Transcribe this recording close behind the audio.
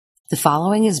The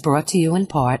following is brought to you in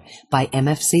part by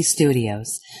MFC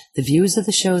Studios. The views of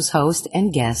the show's host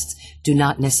and guests do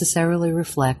not necessarily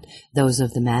reflect those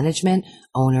of the management,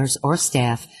 owners, or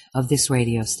staff of this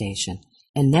radio station.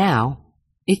 And now,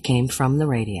 it came from the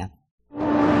radio.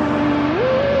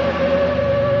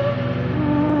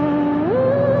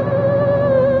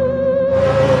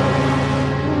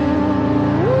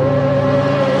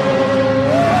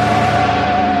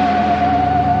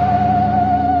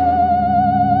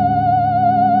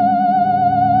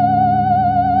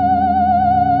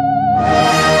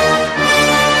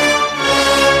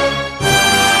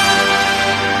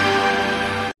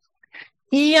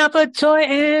 Toy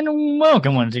and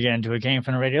welcome once again to It Came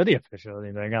From the Radio, the official of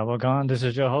the Big Apple Con. This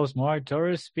is your host, Mark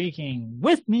Torres, speaking.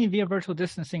 With me via virtual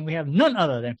distancing, we have none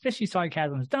other than Fishy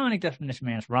Sarcasm's Dominic Definition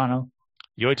Man, Rano.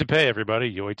 Yoy to pay, everybody.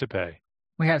 Yoy to pay.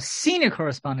 We have senior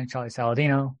correspondent Charlie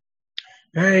Saladino.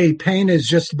 Hey, pain is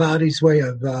just the body's way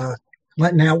of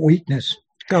letting out weakness.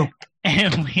 Go.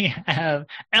 And we have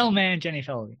L-Man Jenny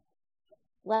Feldy.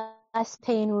 Less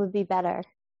pain would be better.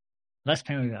 Less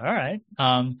pain would be better. All right.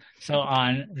 So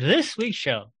on this week's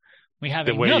show, we have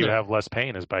the way you have less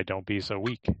pain is by don't be so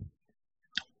weak.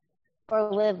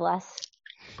 Or live less.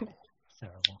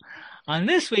 Terrible. On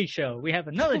this week's show, we have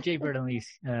another Jay Bird and Lee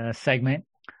segment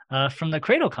from the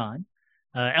CradleCon.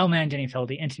 L-Man Jenny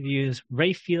Feldy interviews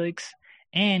Ray Felix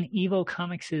and Evo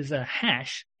Comics'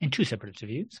 Hash in two separate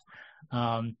interviews.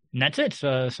 And that's it.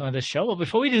 So the show. But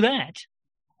before we do that,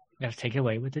 we have to take it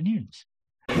away with the news.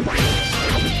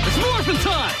 It's morphin'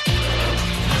 time!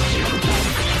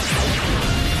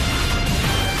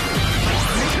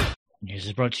 News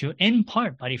is brought to you in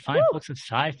part by the fine folks of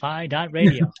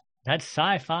sci-fi.radio. That's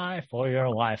sci-fi for your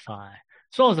Wi-Fi.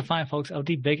 As well as the fine folks of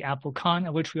the Big Apple Con,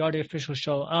 of which we are the official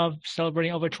show of,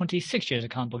 celebrating over 26 years of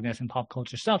comic bookness and pop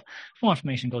culture stuff. For more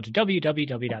information, go to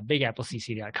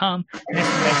www.bigapplecc.com.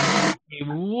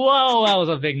 Whoa, that was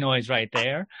a big noise right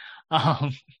there.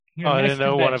 I didn't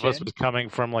know one of us was coming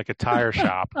from like a tire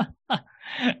shop. Yeah,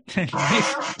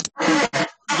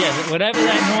 whatever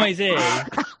that noise is.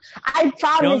 I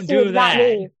promise don't do that. Not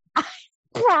me. I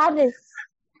promise.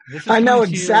 I know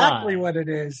exactly what it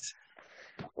is.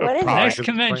 What is next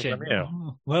convention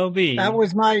will be. That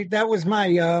was my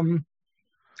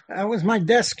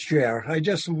desk chair. I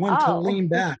just went to lean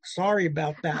back. Sorry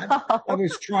about that. I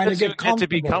was trying to get comfortable. To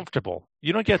be comfortable.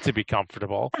 You don't get to be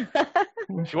comfortable.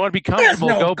 If you want to be comfortable,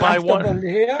 go buy one.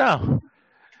 Here. No.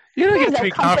 You don't get to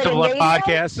be comfortable in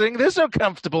podcasting. There's no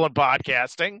comfortable in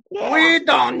podcasting. Yeah. We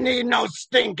don't need no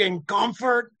stinking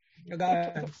comfort.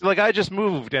 Like I just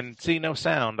moved and see no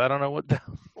sound. I don't know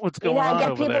what's going on over there.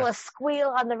 You get people to squeal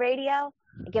on the radio.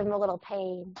 Give them a little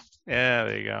pain. Yeah,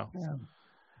 there you go. Yeah.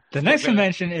 The next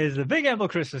convention is the Big Apple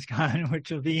Christmas Con, which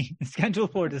will be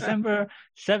scheduled for December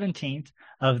 17th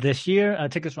of this year.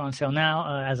 Tickets are on sale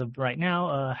now. As of right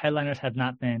now, headliners have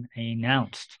not been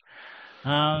announced.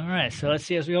 All right, so let's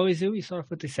see. As we always do, we start off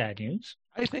with the sad news.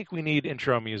 I think we need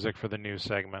intro music for the news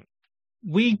segment.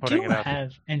 We do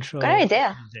have intro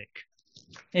idea. music.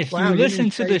 If you listen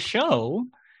to the show,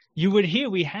 you would hear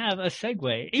we have a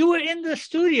segue. You were in the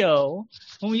studio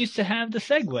when we used to have the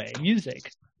segue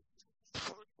music.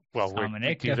 Well,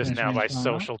 we do this now by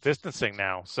social distancing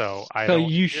now, so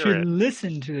you should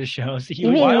listen to the show. So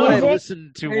why would I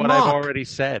listen to what I've already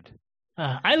said?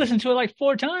 I listened to it like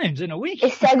 4 times in a week.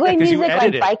 Is segue music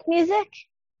like bike music?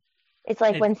 It's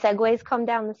like when segways come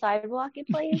down the sidewalk, it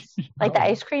plays? Like the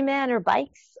ice cream man or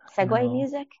bikes? Segway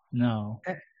music? No.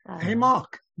 Hey,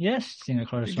 Mark. Yes, senior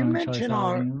did you mention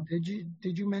our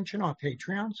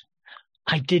Patreons?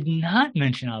 I did not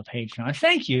mention our Patreon.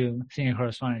 Thank you, senior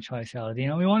correspondent Charlie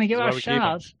Saladino. We want to give our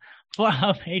shout-outs for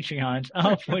our Patreons,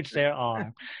 of which there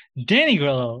are Danny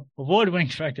Grillo, award-winning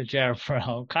director Jared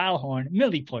Farrell, Kyle Horn,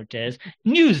 Millie Portez,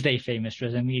 Newsday famous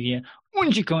Drizzy Media,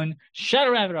 Unjikun,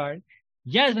 Shadow Rabbit Art,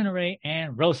 Yasmin Array,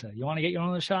 and Rosa. You want to get your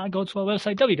own shout out? Go to our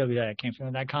website,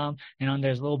 www.camefront.com, and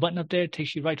there's a little button up there. It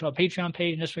takes you right to our Patreon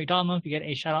page. And just for $1 a month, you get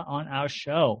a shout out on our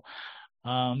show.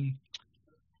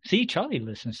 See, Charlie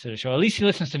listens to the show. At least he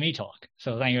listens to me talk.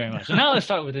 So thank you very much. So now let's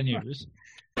start with the news.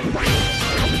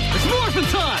 It's morphin'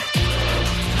 time!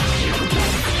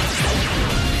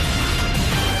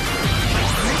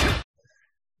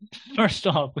 First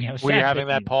off, we have. Were you having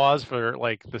that pause for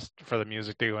the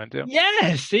music to go into?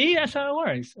 Yes. See, that's how it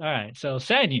works. All right. So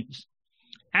sad news.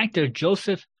 Actor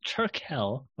Joseph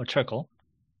Turkel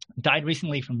died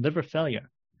recently from liver failure.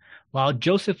 while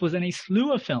Joseph was in a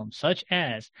slew of films such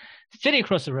as City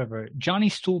Across the River, Johnny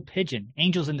Stool Pigeon,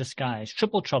 Angels in Disguise,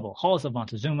 Triple Trouble, Halls of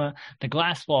Montezuma, The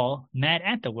Glass Wall, Mad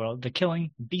at the World, The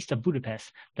Killing, Beast of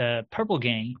Budapest, The Purple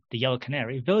Gang, The Yellow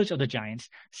Canary, Village of the Giants,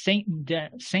 Saint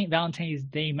Valentine's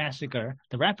Day Massacre,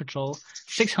 The Rat Patrol,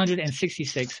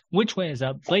 666, Which Way Is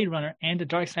Up, Blade Runner, and The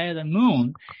Dark Side of the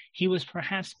Moon, he was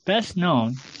perhaps best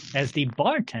known as the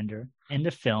bartender in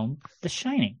the film The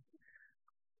Shining.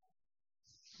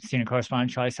 Senior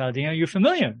correspondent Charlie Saladino, you're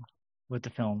familiar with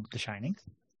the film The Shining?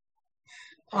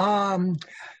 No,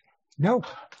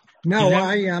 I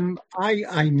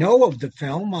know of the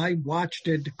film. I watched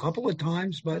it a couple of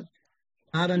times, but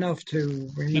not enough to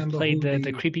remember. He played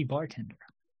the creepy bartender.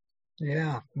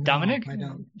 Yeah. No, Dominic? I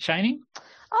don't. Shining?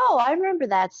 Oh, I remember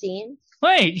that scene.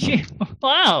 Wait,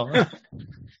 wow.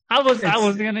 I was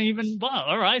gonna even. Wow,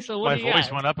 all right. So what? My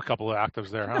voice went up a couple of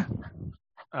octaves there, huh?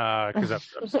 Because I'm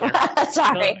scared.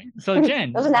 Sorry. So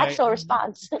Jen, that was an actual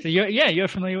response. So you're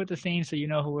familiar with the scene, so you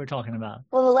know who we're talking about.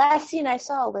 Well, the last scene I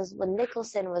saw was when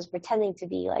Nicholson was pretending to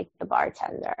be like the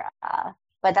bartender,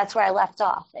 but that's where I left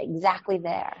off, exactly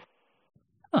there,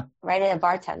 right in a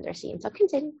bartender scene. So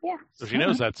continue, yeah. So she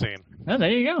knows that scene. Oh,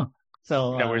 there you go.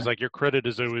 So where he's like, "Your credit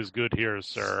is always good here,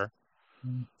 sir."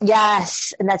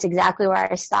 Yes, and that's exactly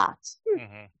where I stopped.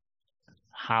 Mm-hmm.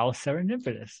 How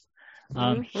serendipitous.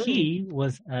 He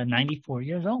was 94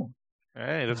 years old.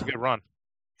 Hey, that's a good run.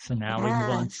 So now we move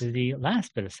on to the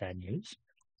last bit of sad news.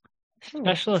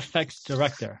 Special effects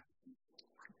director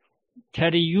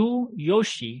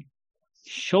Teruyoshi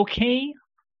Shokei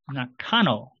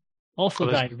Nakano also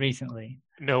died recently.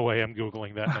 No way I'm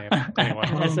Googling that name. Anyway.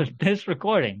 As of this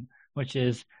recording, which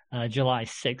is July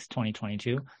 6,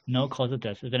 2022, no cause of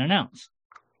death has been announced.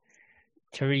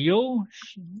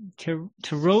 Teruyoshi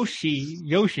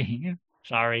Yoshi,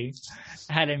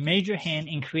 had a major hand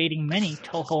in creating many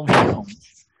Toho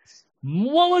films.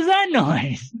 What was that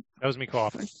noise? That was me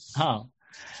coughing. Oh.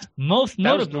 Most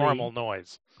notably, that was normal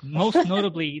noise. Most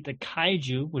notably, the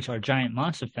kaiju, which are giant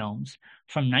monster films,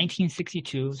 from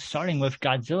 1962, starting with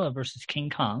Godzilla vs. King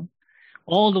Kong,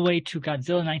 all the way to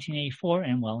Godzilla 1984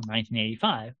 and,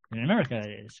 1985. In America,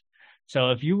 it is.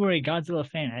 So if you were a Godzilla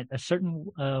fan at a certain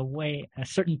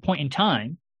point in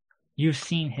time, you've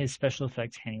seen his special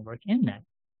effects handiwork in that.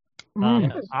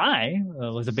 I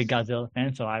was a big Godzilla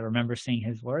fan, so I remember seeing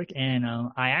his work. And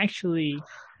I actually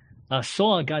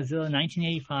saw Godzilla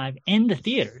 1985 in the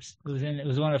theaters. It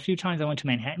was one of the few times I went to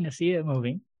Manhattan to see a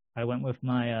movie. I went with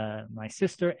my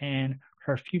sister and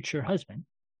her future husband.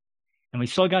 And we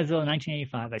saw Godzilla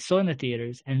 1985. I saw it in the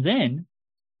theaters. And then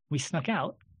we snuck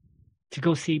out to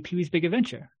go see Pee-wee's Big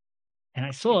Adventure. And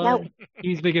I saw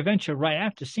Pee-wee's Big Adventure right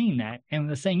after seeing that. And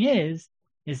the thing is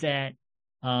that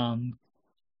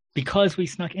because we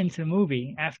snuck into the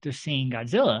movie after seeing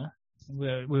Godzilla,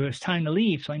 it was time to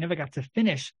leave, so I never got to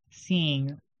finish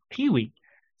seeing Pee-wee.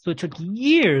 So it took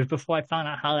years before I found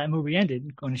out how that movie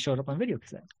ended when it showed up on video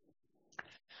cassette.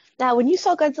 Now, when you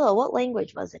saw Godzilla, what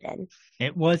language was it in?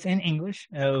 It was in English.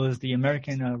 It was the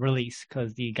American release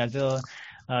because the Godzilla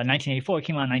 1984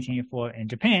 came out in 1984 in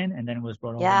Japan, and then it was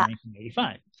brought over in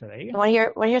 1985. So there you go. Want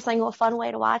to hear something a fun way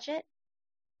to watch it?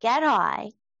 Get high.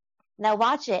 Now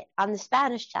watch it on the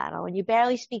Spanish channel when you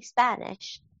barely speak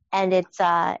Spanish, and it's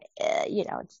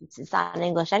it's not in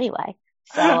English anyway.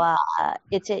 So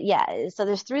So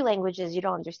there's 3 languages you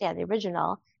don't understand. The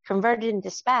original converted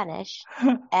into Spanish,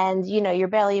 and you're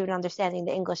barely even understanding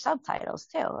the English subtitles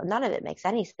too. None of it makes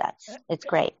any sense. It's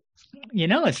great.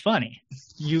 It's funny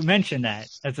you mentioned that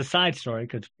as a side story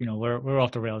because we're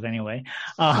off the rails anyway.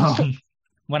 When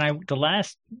the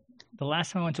last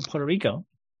time I went to Puerto Rico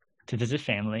to visit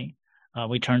family, I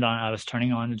was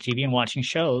turning on the TV and watching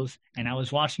shows, and I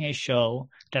was watching a show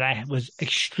that I was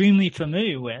extremely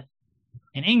familiar with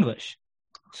in English.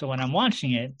 So when I'm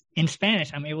watching it in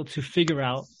Spanish, I'm able to figure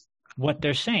out what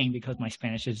they're saying because my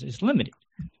Spanish is limited.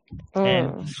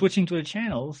 And switching to the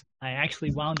channels, I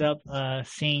actually wound up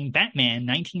seeing Batman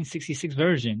 1966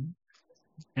 version,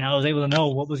 and I was able to know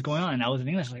what was going on. And I was in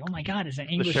English, like, oh my God, it's an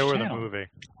English channel. The show or the movie?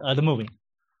 The movie.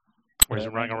 Where he's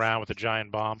running around with a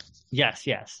giant bomb. Yes.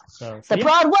 So the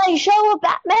Broadway show of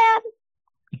Batman.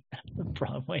 The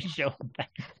Broadway show of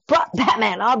Batman.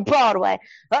 Batman on Broadway.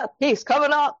 Oh, he's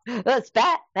coming up. It's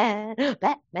Batman.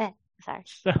 Sorry.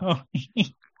 So,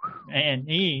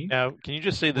 now, can you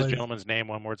just say this gentleman's name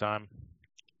one more time?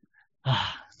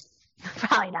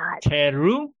 Probably not.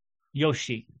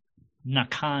 Teruyoshi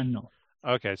Nakano.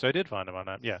 Okay, so I did find him on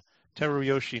that. Yeah.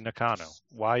 Teruyoshi Nakano.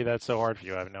 Why that's so hard for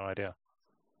you, I have no idea.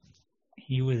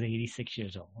 He was 86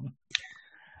 years old.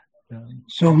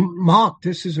 So, Mark,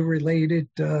 this is a related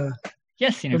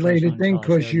Yes, related thing,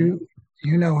 because you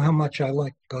know how much I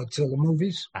like Godzilla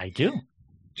movies. I do.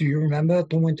 Do you remember at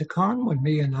the WinterCon when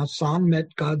me and Hassan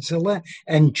met Godzilla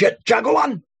and Jet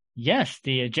Jaguar? Yes,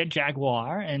 the Jet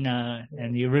Jaguar and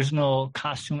the original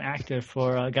costume actor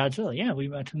for Godzilla. Yeah, we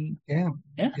met him.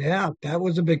 Yeah, that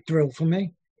was a big thrill for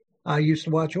me. I used to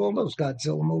watch all those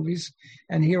Godzilla movies,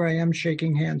 and here I am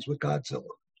shaking hands with Godzilla.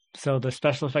 So the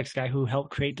special effects guy who helped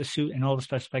create the suit and all the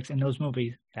special effects in those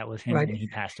movies, that was him, right. And he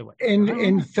passed away.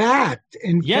 In fact,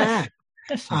 yes,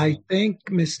 I think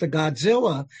Mr.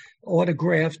 Godzilla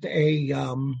autographed a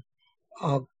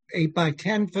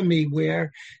 8x10 for me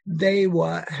where they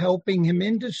were helping him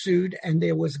in the suit, and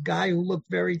there was a guy who looked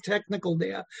very technical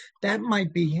there. That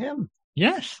might be him.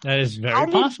 Yes, that is very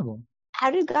possible.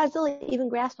 How did Godzilla even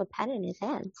grasp a pen in his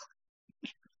hands?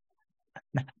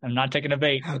 I'm not taking a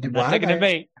bait.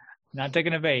 Not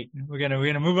taking a bait. We're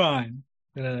gonna move on.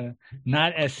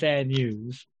 Not as sad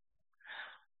news.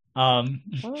 From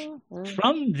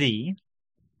the,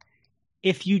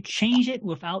 if you change it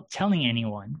without telling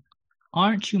anyone,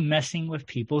 aren't you messing with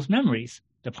people's memories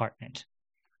department?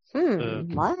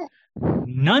 What?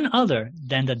 None other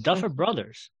than the Duffer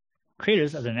Brothers,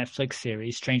 creators of the Netflix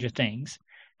series Stranger Things,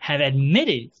 have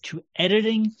admitted to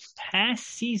editing past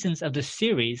seasons of the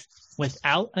series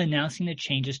without announcing the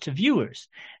changes to viewers,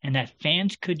 and that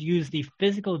fans could use the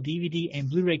physical DVD and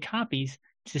Blu-ray copies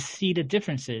to see the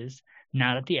differences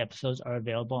now that the episodes are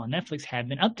available on Netflix have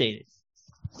been updated.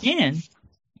 And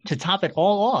to top it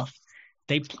all off,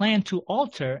 they plan to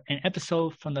alter an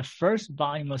episode from the first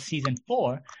volume of season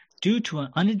 4 due to an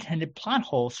unintended plot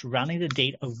hole surrounding the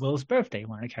date of Will's birthday,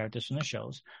 one of the characters from the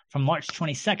shows, from March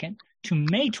 22nd to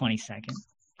May 22nd,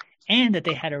 and that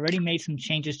they had already made some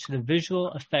changes to the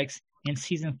visual effects in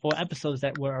season 4 episodes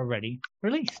that were already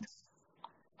released.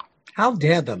 How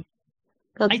dare them?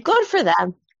 Good for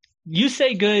them. You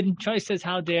say good. Troy says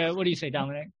how dare. What do you say,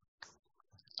 Dominic?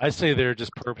 I say they're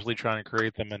just purposely trying to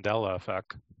create the Mandela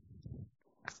effect.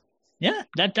 Yeah,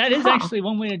 that is actually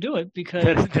one way to do it,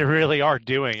 because they really are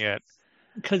doing it.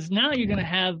 Because now you're going to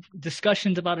have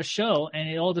discussions about a show, and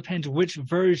it all depends which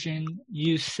version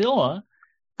you saw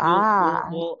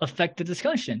will affect the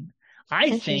discussion.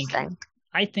 I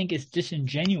think it's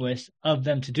disingenuous of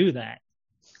them to do that,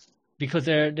 because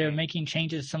they're making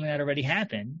changes to something that already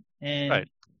happened, and right.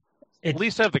 At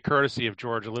least have the courtesy of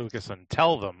George Lucas and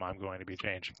tell them I'm going to be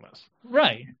changing this.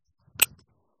 Right.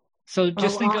 So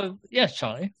just think of yes,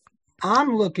 Charlie.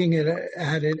 I'm looking at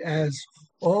it as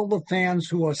all the fans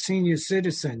who are senior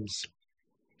citizens,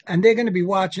 and they're going to be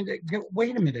watching.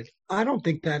 Wait a minute. I don't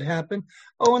think that happened.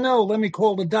 Oh, no, let me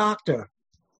call the doctor.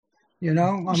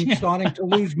 I'm starting to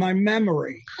lose my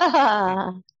memory.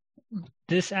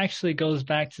 This actually goes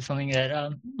back to something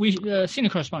that we senior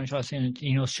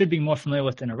correspondent should be more familiar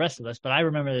with than the rest of us, but I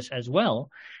remember this as well,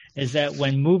 is that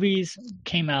when movies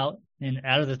came out and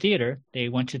out of the theater, they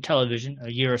went to television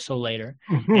a year or so later,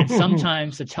 and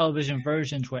sometimes the television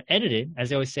versions were edited, as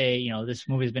they always say, this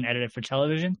movie has been edited for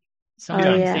television.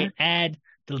 Sometimes they add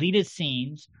deleted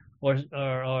scenes,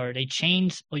 or they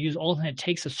change or use alternate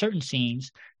takes of certain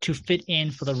scenes to fit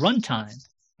in for the runtime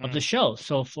of the show.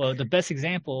 So for the best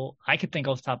example I could think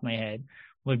off the top of my head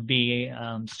would be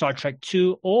Star Trek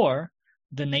II or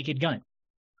The Naked Gun,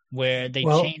 where they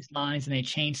changed lines and they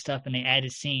changed stuff and they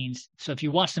added scenes. So if you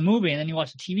watch the movie and then you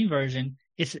watch the TV version,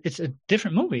 it's a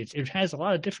different movie. It has a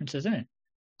lot of differences in it.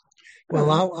 Well,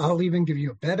 I'll even give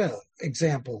you a better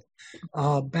example.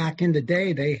 Back in the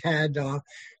day, they had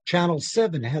Channel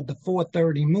 7 had the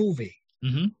 4:30 movie,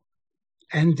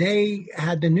 and they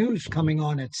had the news coming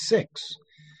on at 6.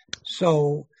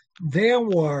 So there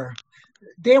were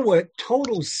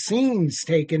total scenes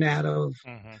taken out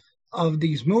of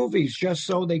these movies just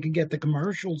so they could get the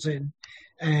commercials in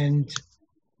and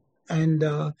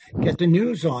get the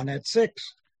news on at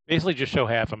 6. Basically, just show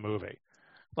half a movie.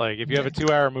 Like if you have a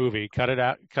 2-hour movie, cut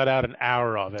out an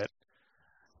hour of it,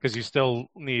 because you still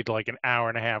need like an hour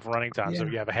and a half running time. So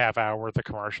you have a half hour worth of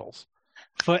commercials.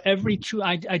 For every 2,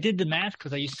 I did the math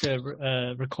because I used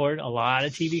to record a lot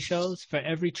of TV shows. For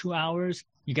every 2 hours,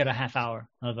 you get a half hour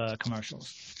of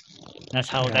commercials. That's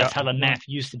how the math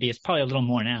used to be. It's probably a little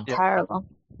more now. Terrible.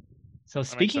 So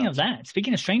speaking of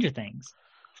Stranger Things,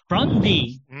 from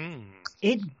the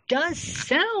it does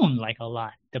sound like a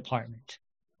lot department,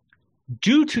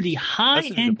 due to the high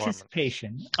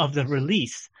anticipation of the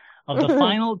release of the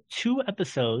final 2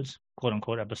 episodes, quote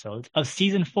unquote episodes, of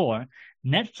season 4,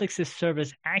 Netflix's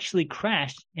service actually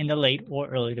crashed in the late or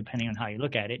early, depending on how you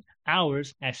look at it,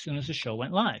 hours as soon as the show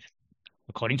went live.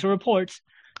 According to reports,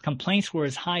 complaints were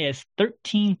as high as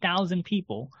 13,000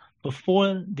 people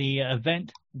before the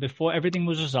event, before everything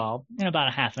was resolved, in about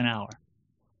a half an hour.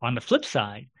 On the flip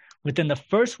side, within the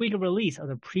first week of release of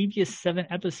the previous 7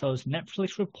 episodes,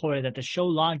 Netflix reported that the show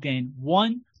logged in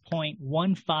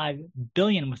 1.15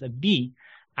 billion with a B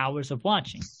hours of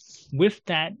watching. With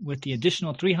the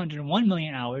additional 301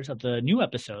 million hours of the new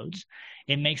episodes,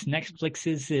 it makes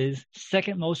Netflix's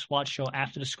second most watched show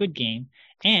after the Squid Game,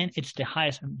 and it's the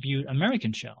highest viewed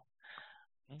American show.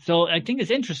 So I think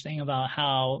it's interesting about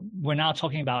how we're now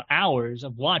talking about hours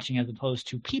of watching as opposed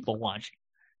to people watching.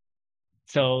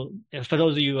 So for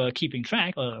those of you keeping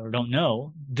track or don't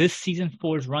know, this season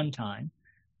 4's runtime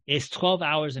is 12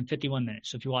 hours and 51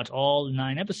 minutes. So if you watch all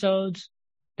 9 episodes,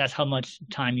 that's how much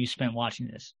time you spent watching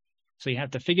this. So you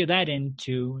have to figure that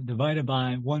into divided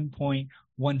by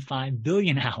 1.15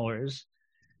 billion hours.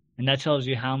 And that tells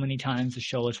you how many times the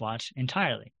show is watched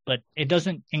entirely. But it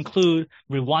doesn't include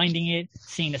rewinding it,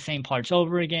 seeing the same parts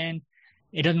over again.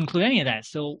 It doesn't include any of that.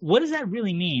 So what does that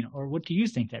really mean? Or what do you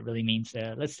think that really means?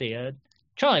 Let's see.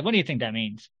 Charlie, what do you think that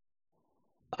means?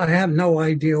 I have no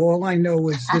idea. All I know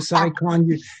is this icon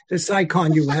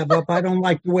you have up. I don't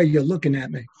like the way you're looking at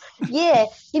me. Yeah,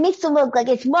 he makes it look like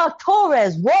it's Mark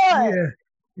Torres. What?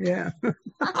 Yeah.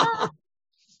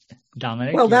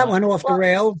 Dominic. Well, that went off the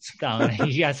rails. Dominic,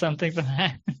 you got something for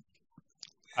that?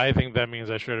 I think that means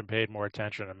I should have paid more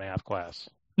attention in math class.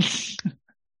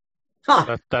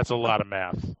 That's a lot of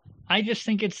math. I just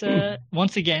think it's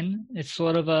once again, it's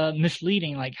sort of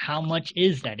misleading. Like, how much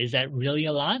is that? Is that really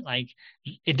a lot? Like,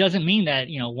 it doesn't mean that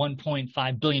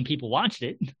 1.5 billion people watched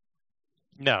it.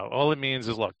 No, all it means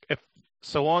is, look, if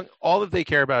so long, all that they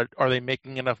care about, are they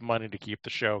making enough money to keep the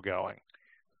show going?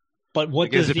 But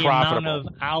what does the amount of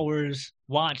hours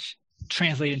watched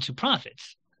translate into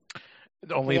profits?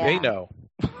 Only they know.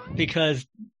 Because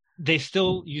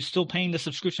you still paying the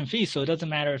subscription fee, so it doesn't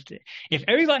matter if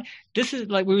everybody. This is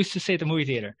like we used to say at the movie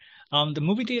theater. The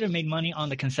movie theater made money on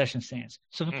the concession stands.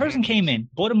 So if a person came in,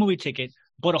 bought a movie ticket,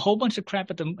 bought a whole bunch of crap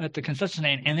at the concession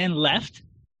stand, and then left,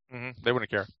 they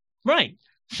wouldn't care. Right.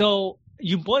 So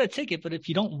you bought a ticket, but if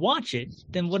you don't watch it,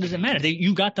 then what does it matter?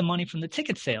 You got the money from the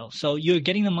ticket sale, so you're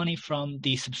getting the money from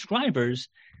the subscribers.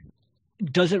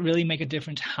 Does it really make a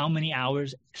difference how many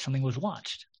hours something was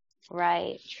watched?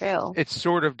 Right, true. It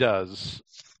sort of does,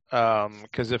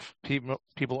 because if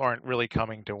people aren't really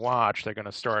coming to watch, they're going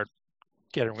to start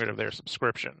getting rid of their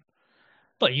subscription.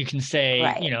 But you can say,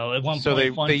 at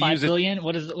 1.15 billion,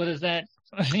 what is that?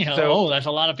 That's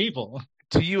a lot of people.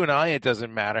 To you and I, it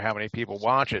doesn't matter how many people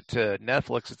watch it. To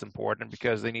Netflix, it's important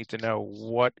because they need to know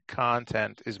what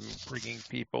content is bringing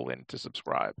people in to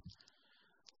subscribe.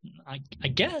 I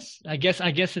guess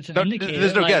it's an indicator.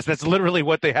 There's no guess. That's literally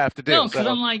what they have to do. No, because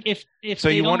I'm like, if so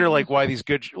you wonder why these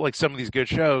good, some of these good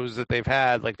shows that they've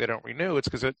had, they don't renew. It's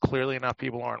because clearly enough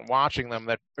people aren't watching them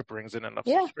that it brings in enough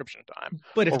subscription time.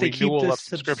 But if they keep the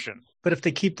subscription, but if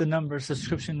they keep the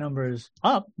subscription numbers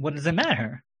up, what does it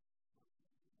matter?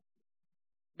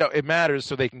 No, it matters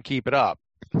so they can keep it up.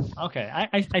 Okay,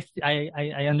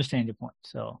 I understand your point.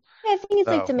 So I think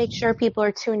it's to make sure people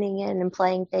are tuning in and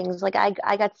playing things. Like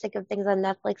I got sick of things on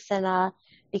Netflix, and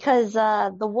because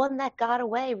the one that got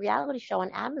away, reality show on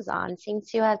Amazon,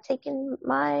 seems to have taken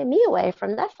me away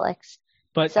from Netflix.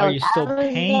 But are you still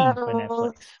paying for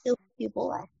Netflix? Still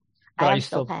people away. I am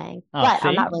still paying, but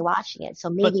I'm not really watching it. So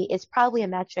maybe it's probably a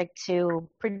metric to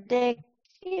predict,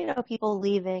 people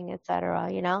leaving, etc.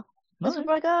 Because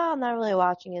people are like, I'm not really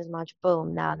watching as much.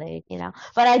 Boom, now they,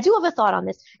 But I do have a thought on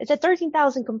this. It said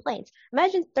 13,000 complaints.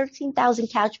 Imagine 13,000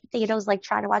 couch potatoes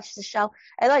trying to watch the show.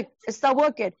 And it's not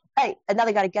working. Hey, and now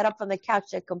they got to get up from the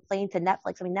couch to complain to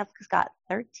Netflix. I mean, Netflix got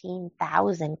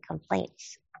 13,000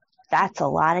 complaints. That's a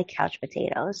lot of couch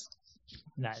potatoes.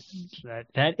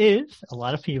 That is a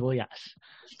lot of people, yes.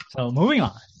 So moving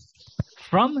on.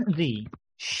 From the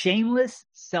shameless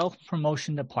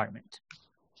self-promotion department.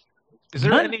 Is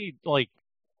there any,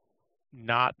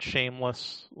 not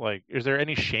shameless? Is there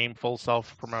any shameful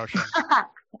self-promotion?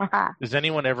 Does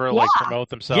anyone ever, promote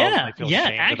themselves and they feel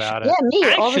shamed about it? Yeah,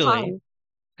 me, all the time.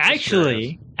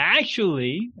 Actually,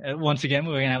 once again,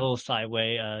 we're going to have a little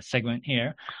sideway segment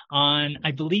here on,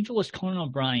 I believe it was Conan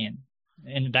O'Brien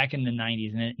back in the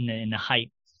 90s, in the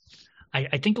height.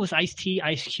 I think it was Ice-T,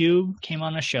 Ice Cube came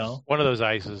on the show. One of those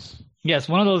ices. Yes,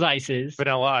 one of those ices.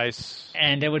 Vanilla Ice.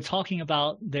 And they were talking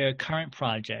about their current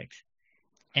project.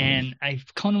 And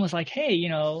Conan was like, hey,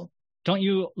 don't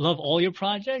you love all your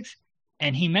projects?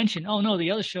 And he mentioned, oh, no,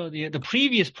 the other show, the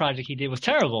previous project he did was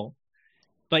terrible.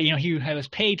 But, he was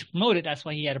paid to promote it. That's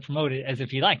why he had to promote it as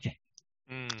if he liked it.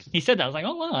 He said that. I was like,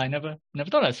 oh, wow, I never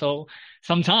thought of that. So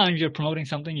sometimes you're promoting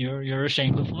something you're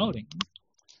ashamed of promoting.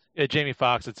 Yeah, Jamie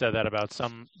Foxx had said that about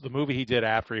the movie he did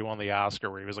after he won the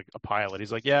Oscar, where he was a pilot.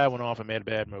 He's like, yeah, I went off and made a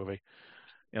bad movie.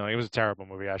 It was a terrible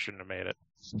movie. I shouldn't have made it.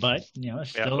 But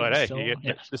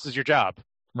this is your job.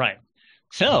 Right.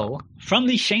 So, from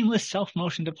the shameless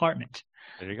self-promotion department,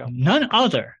 there you go. None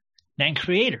other than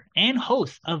creator and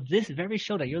host of this very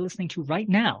show that you're listening to right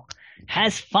now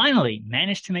has finally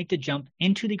managed to make the jump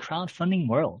into the crowdfunding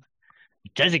world.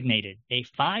 Designated a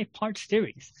 5-part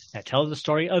series that tells the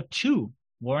story of 2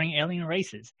 warring alien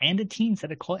races and the teens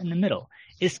that are caught in the middle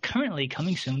is currently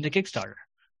coming soon to Kickstarter.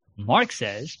 Mark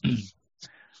says,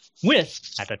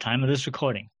 with, at the time of this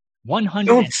recording,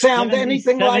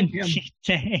 177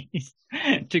 days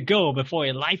to go before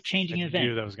a life-changing event. I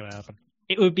knew that was going to happen.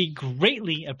 It would be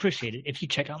greatly appreciated if you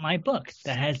check out my book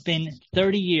that has been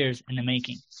 30 years in the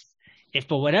making. If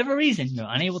for whatever reason you're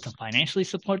unable to financially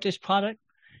support this product,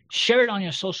 share it on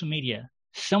your social media.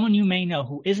 Someone you may know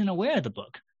who isn't aware of the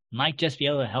book might just be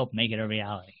able to help make it a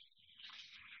reality.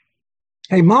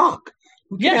 Hey, Mark,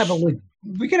 we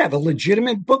could have a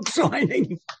legitimate book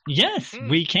signing. Yes,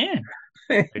 we can.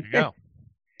 There you go.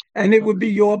 And it would be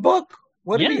your book.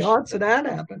 What are the odds of that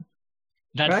happen?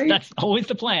 That's always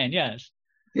the plan. Yes.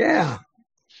 Yeah.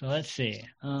 So let's see.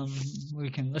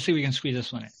 Let's see if we can squeeze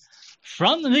this one in.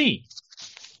 From the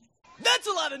That's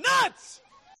a lot of nuts.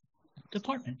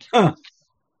 Department.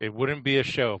 It wouldn't be a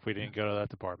show if we didn't go to that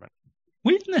department.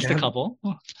 We've missed a couple.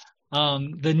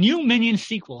 The new Minions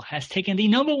sequel has taken the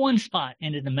 #1 spot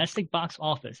in the domestic box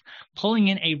office, pulling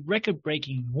in a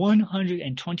record-breaking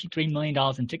 $123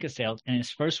 million in ticket sales in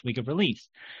its first week of release.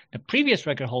 The previous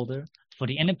record holder for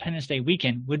the Independence Day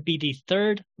weekend would be the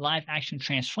 3rd live-action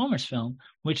Transformers film,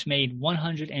 which made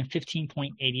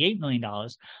 $115.88 million,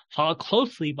 followed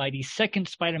closely by the 2nd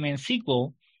Spider-Man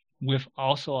sequel with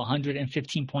also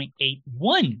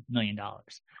 $115.81 million.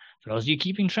 For those of you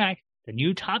keeping track, the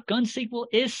new Top Gun sequel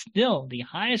is still the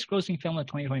highest grossing film of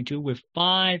 2022 with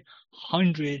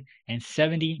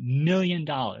 $570 million,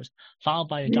 followed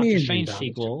by the Doctor Strange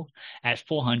sequel at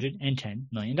 $410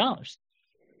 million.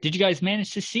 Did you guys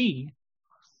manage to see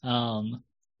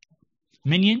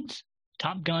Minions,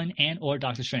 Top Gun, and or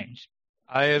Doctor Strange?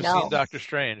 I have seen Doctor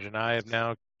Strange, and I have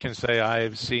now can say I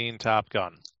have seen Top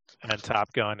Gun. And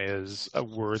Top Gun is a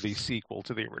worthy sequel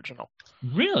to the original.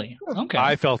 Really? Okay.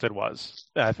 I felt it was.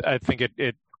 I think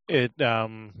it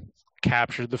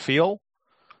captured the feel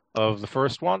of the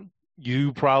first one.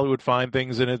 You probably would find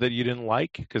things in it that you didn't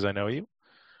like, because I know you.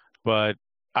 But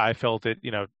I felt it,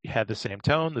 had the same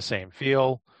tone, the same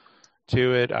feel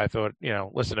to it. I thought,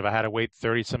 listen, if I had to wait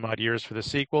 30 some odd years for the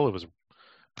sequel, it was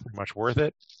pretty much worth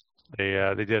it.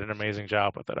 They did an amazing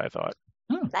job with it, I thought.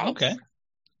 Oh, okay.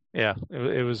 Yeah,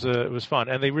 it was fun,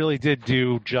 and they really did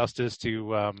do justice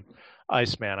to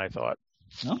Iceman, I thought.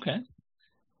 Okay,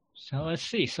 so let's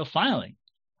see. So finally,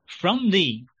 from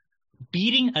the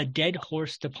beating a dead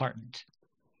horse department.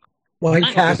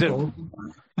 White Castle.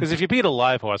 Because if you beat a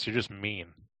live horse, you're just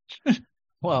mean.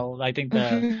 Well, I think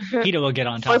Peter will get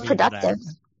on top of productive.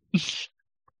 That.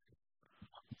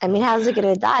 I mean, how's it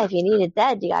going to die? If you need it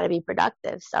dead, you got to be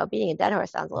productive. So beating a dead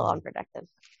horse sounds a little unproductive.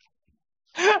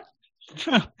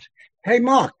 Hey,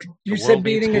 Mark, you said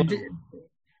beating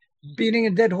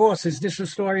a dead horse. Is this a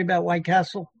story about White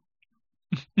Castle?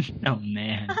 Oh,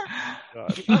 man.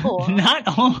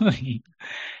 Not only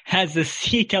has the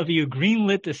CW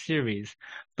greenlit the series,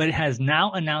 but it has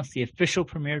now announced the official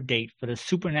premiere date for the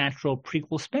Supernatural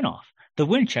prequel spinoff, The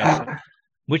Winchester,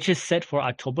 which is set for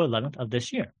October 11th of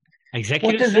this year.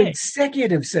 What does the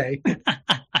executive say?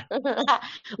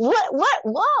 What?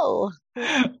 Whoa.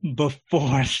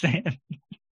 Before Sam,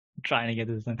 trying to get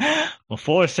this in.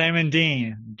 Before Sam and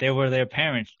Dean, they were their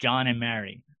parents, John and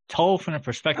Mary. Told from the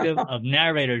perspective of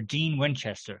narrator Dean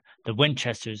Winchester, The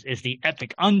Winchesters is the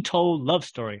epic, untold love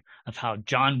story of how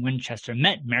John Winchester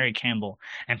met Mary Campbell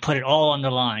and put it all on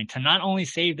the line to not only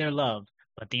save their love,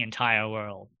 but the entire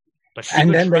world.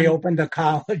 And then they opened a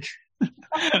college.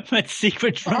 But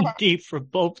secrets run deep for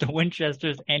both the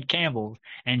Winchesters and Campbells,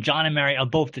 and John and Mary are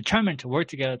both determined to work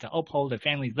together to uphold their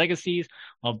family's legacies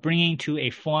while bringing to a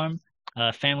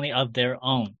family of their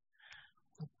own.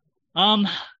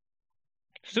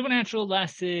 Supernatural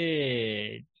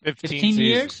lasted 15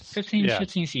 years?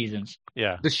 15 seasons.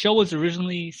 Yeah. The show was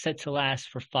originally set to last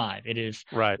for 5. It is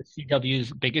right. the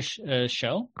CW's biggest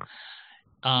show.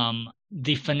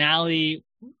 The finale,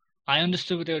 I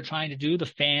understood what they were trying to do.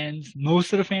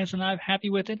 Most of the fans were not happy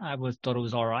with it. Thought it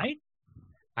was all right.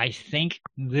 I think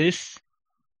this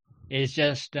is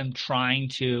just them trying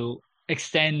to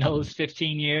extend those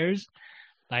 15 years.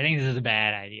 I think this is a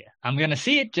bad idea. I'm going to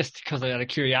see it just because out of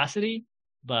curiosity,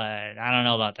 but I don't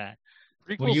know about that.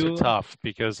 Prequels are tough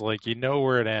because, you know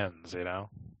where it ends,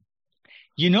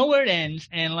 You know where it ends,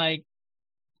 and,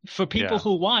 for people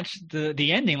who watch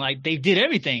the ending, like they did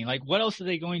everything. Like what else are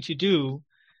they going to do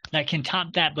that can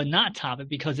top that but not top it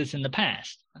because it's in the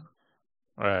past?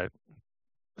 Right.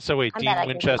 So wait, Dean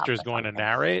Winchester is going to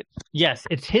narrate? Yes,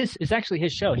 it's actually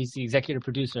his show. He's the executive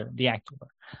producer, the actor.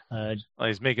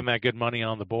 He's making that good money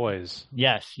on The Boys.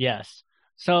 Yes.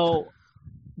 So,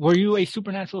 were you a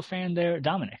Supernatural fan there,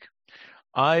 Dominic?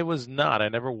 I was not. I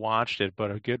never watched it,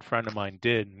 but a good friend of mine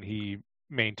did, and he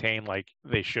maintained like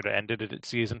they should have ended it at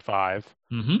season 5,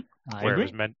 where it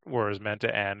was meant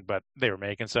to end. But they were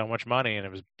making so much money, and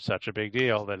it was such a big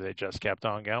deal that they just kept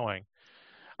on going.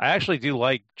 I actually do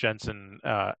like Jensen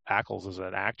Ackles as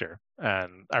an actor,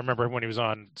 and I remember when he was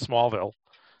on Smallville,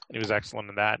 and he was excellent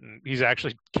in that, and he's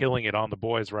actually killing it on The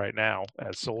Boys right now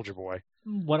as Soldier Boy.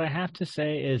 What I have to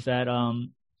say is that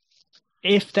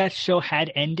if that show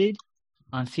had ended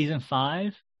on season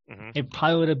 5, it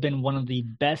probably would have been one of the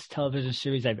best television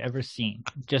series I've ever seen,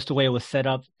 just the way it was set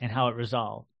up and how it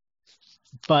resolved.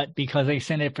 But because they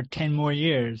extended it for 10 more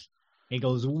years, it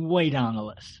goes way down the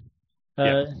list.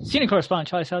 Senior correspondent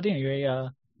Charlie Saladino, you're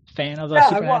a fan of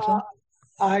Supernatural?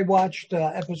 I watched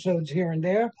episodes here and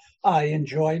there. I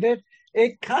enjoyed it.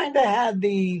 It kind of had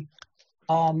the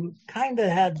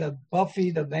Buffy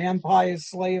the Vampire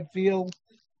Slayer feel.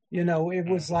 You know, it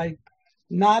was like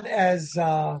not as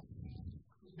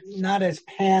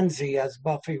pansy as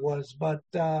Buffy was, but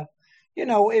you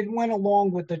know, it went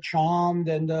along with the Charmed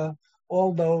and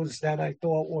all those that I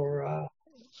thought were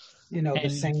the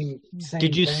same.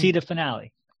 Did you see the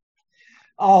finale?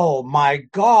 Oh my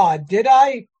God! Did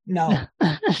I? No.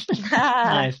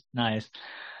 Nice.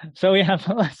 So we have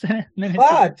less than a minute.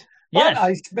 But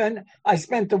I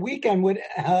spent the weekend with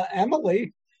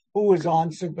Emily, who was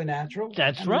on Supernatural.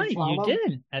 That's right, you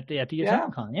did at the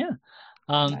Atomicon. Yeah.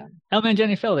 Elman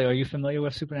Jenny Felder, are you familiar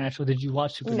with Supernatural? Did you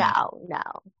watch Supernatural? No.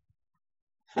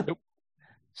 Nope.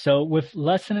 So with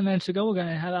less than a minute to go, we're going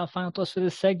to have our final thoughts for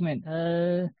this segment.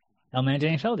 Elman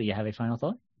Jenny Felder, you have a final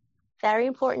thought? Very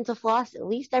important to floss at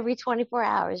least every 24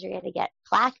 hours. You're going to get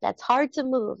plaque that's hard to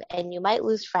move, and you might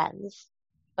lose friends.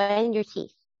 And your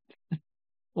teeth.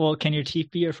 Well, can your teeth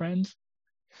be your friends?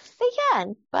 They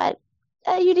can, but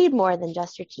you need more than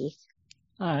just your teeth.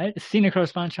 All right. Senior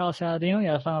correspondent Charles Saladino, you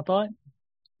have a final thought?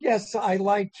 Yes, I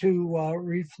like to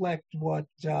reflect what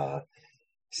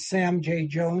Sam J.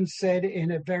 Jones said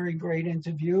in a very great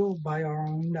interview by our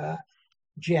own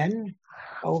Jen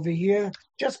over here.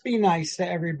 Just be nice to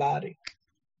everybody.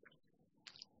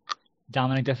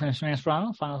 Dominic Definition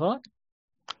Mansperano, final thought?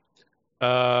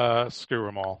 Screw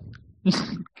them all.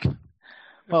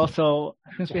 Well, so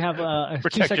since we have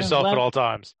protect 2 yourself left, at all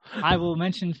times. I will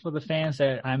mention for the fans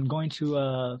that I'm going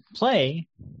to play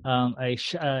a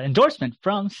endorsement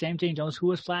from Sam J. Jones, who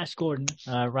was Flash Gordon,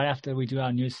 right after we do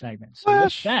our news segment. So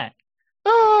with that,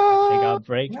 take our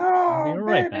break. We'll be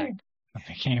right back.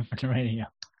 It came from the radio.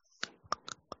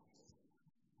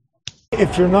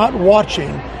 If you're not watching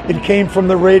It Came From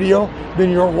the Radio,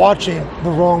 then you're watching the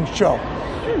wrong show.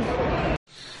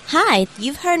 Hi,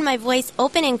 you've heard my voice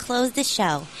open and close the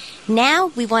show. Now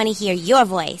we want to hear your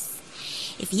voice.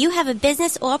 If you have a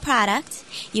business or product,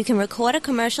 you can record a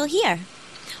commercial here.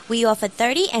 We offer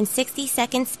 30 and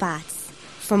 60-second spots.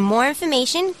 For more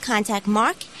information, contact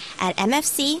Mark at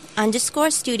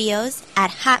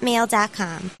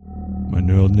mfc_studios@hotmail.com. My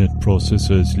neural net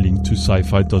processor is linked to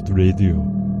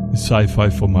sci-fi.radio. It's sci-fi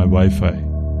for my Wi-Fi.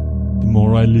 The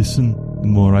more I listen, the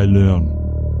more I learn.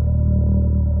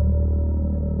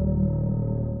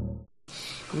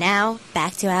 Now,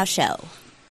 back to our show.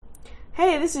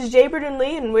 Hey, this is Jay Burden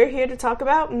Lee, and we're here to talk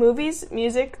about movies,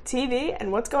 music, TV,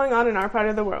 and what's going on in our part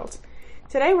of the world.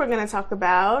 Today we're going to talk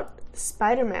about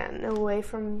Spider-Man, No Way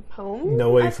From Home. No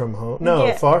Way From Home? No,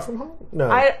 yeah. Far From Home? No.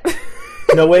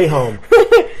 No Way Home.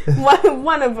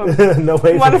 One of them. No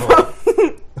Way From Home.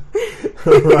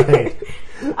 Right.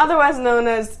 Otherwise known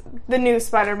as the new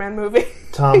Spider-Man movie.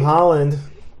 Tom Holland.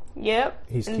 Yep.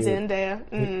 He's and cute.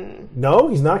 Zendaya. No,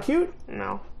 he's not cute?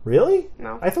 No. Really?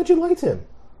 No. I thought you liked him.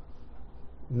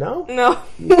 No? No.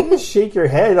 You can just shake your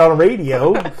head on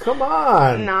radio. Come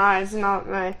on. Nah, it's not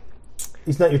my...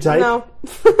 He's not your type? No.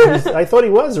 I thought he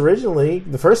was originally.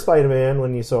 The first Spider-Man,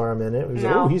 when you saw him in it, was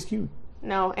no. Oh, he's cute.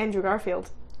 No, Andrew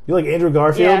Garfield. You like Andrew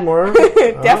Garfield more?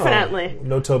 Definitely. Oh,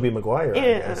 no Tobey Maguire, I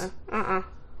guess.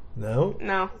 No?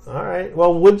 No. All right.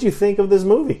 Well, what did you think of this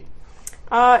movie?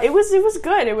 It was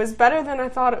good. It was better than I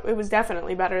thought. It was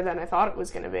definitely better than I thought it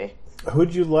was going to be.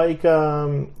 Who'd you like?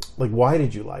 Why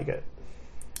did you like it?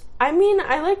 I mean,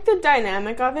 I like the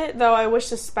dynamic of it, though I wish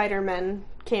the Spider-Men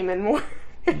came in more.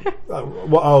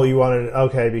 You wanted...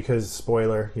 Okay, because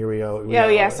spoiler. Here we go.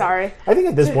 Yeah, sorry. I think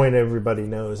at this point everybody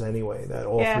knows anyway that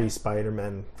all three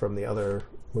Spider-Men from the other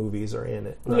movies are in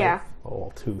it. Right? Yeah.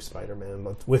 All 2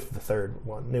 Spider-Men with the third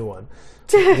one, new one.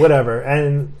 Whatever.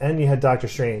 And you had Doctor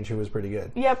Strange, who was pretty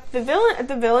good. Yep.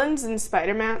 The villains in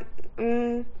Spider-Man...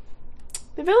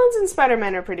 the villains in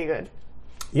Spider-Man are pretty good.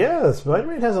 Yeah,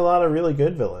 Spider-Man has a lot of really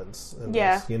good villains in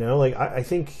this, you know? Like, I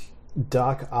think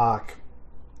Doc Ock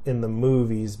in the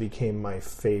movies became my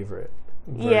favorite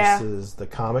versus the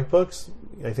comic books.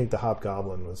 I think the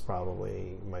Hobgoblin was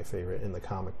probably my favorite in the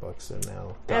comic books, and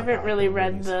now I haven't really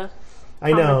read the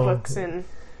comic books in...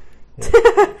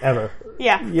 ever.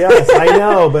 Yeah. Yes, I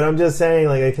know, but I'm just saying,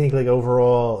 like, I think, like,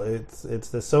 overall, it's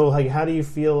the... So, like, how do you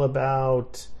feel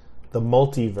about the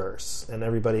multiverse and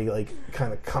everybody, like,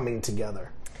 kind of coming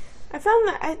together? I found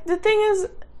that the thing is,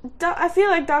 I feel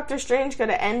like Doctor Strange could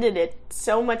have ended it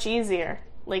so much easier.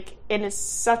 Like, it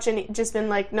is just been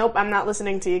like, nope, I'm not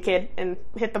listening to you, kid, and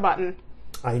hit the button.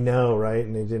 I know, right?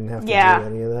 And they didn't have to do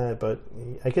any of that, but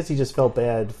I guess he just felt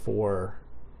bad for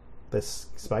this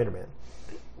Spider-Man.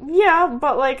 Yeah,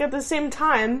 but, like, at the same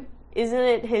time, isn't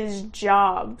it his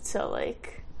job to,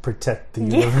 like... protect the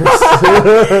universe?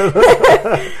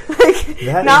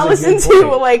 Like, not listen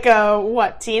to, like,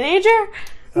 a, teenager?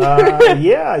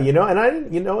 Yeah, you know,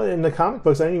 and in the comic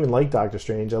books, I didn't even like Doctor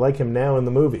Strange. I like him now in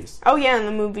the movies. Oh yeah, in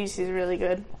the movies, he's really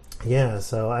good. Yeah,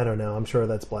 so I don't know. I'm sure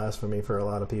that's blasphemy for a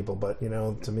lot of people, but you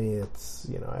know, to me, it's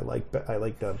I like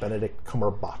Benedict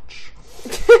Cumberbatch.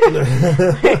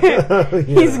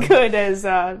 He's good as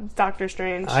Doctor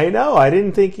Strange. I know. I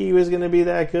didn't think he was going to be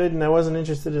that good, and I wasn't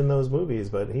interested in those movies,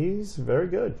 but he's very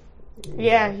good.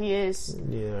 Yeah, he is.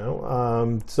 You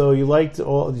know, so you liked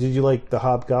did you like the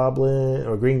Hobgoblin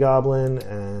or Green Goblin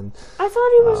and I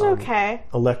thought he was okay.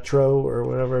 Electro or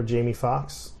whatever, Jamie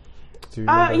Foxx?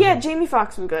 Yeah, Jamie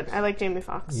Foxx was good. I like Jamie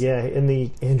Foxx. Yeah, in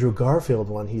the Andrew Garfield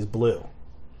one, he's blue.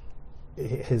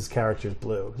 His character's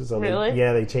blue. So really?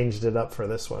 They changed it up for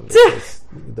this one because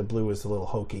the blue is a little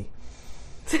hokey.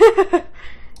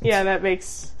 Yeah, that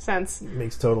makes sense.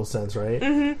 Makes total sense, right?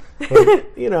 Mm-hmm. But,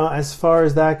 as far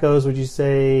as that goes, would you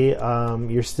say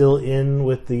you're still in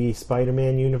with the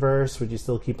Spider-Man universe? Would you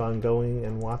still keep on going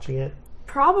and watching it?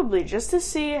 Probably, just to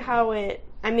see how it...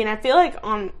 I mean, I feel like,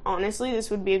 honestly, this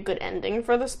would be a good ending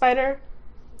for the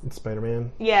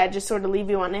Spider-Man? Yeah, just sort of leave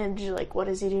you on edge, like, what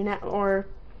does he do now? Or...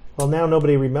 Well, now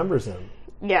nobody remembers him.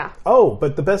 Yeah. Oh,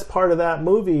 but the best part of that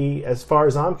movie, as far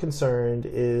as I'm concerned,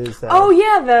 is that... Oh,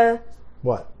 yeah,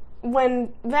 What?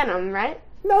 When Venom, right?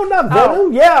 No, not Venom. Oh.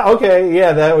 Yeah, okay.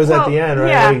 Yeah, that was at the end, right?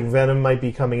 Yeah. Like Venom might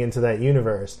be coming into that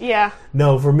universe. Yeah.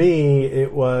 No, for me,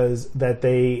 it was that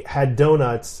they had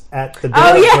donuts at the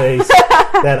donut place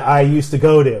that I used to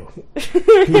go to.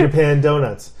 Peter Pan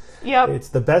Donuts. Yep. It's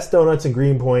the best donuts in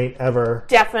Greenpoint ever.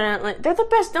 Definitely. They're the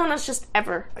best donuts just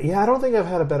ever. Yeah, I don't think I've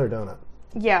had a better donut.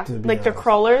 Yeah, like the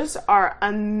crawlers are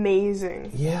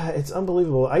amazing. Yeah, it's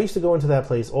unbelievable. I used to go into that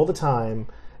place all the time,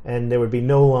 and there would be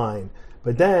no line.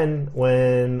 But then,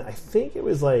 when I think it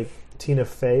was like Tina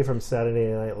Fey from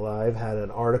Saturday Night Live had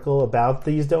an article about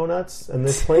these donuts and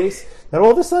this place, that all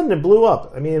of a sudden it blew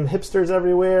up. I mean, hipsters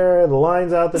everywhere, the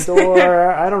lines out the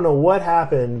door. I don't know what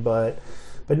happened, but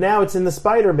now it's in the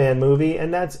Spider-Man movie,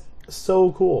 and that's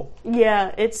so cool.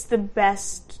 Yeah, it's the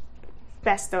best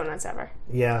donuts ever.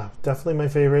 Yeah, definitely my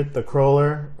favorite. The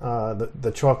crawler,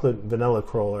 the chocolate vanilla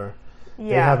crawler. Yeah.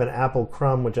 They have an apple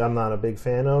crumb, which I'm not a big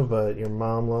fan of, but your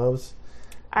mom loves.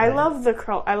 I love the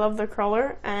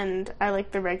crawler, and I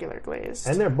like the regular glazed.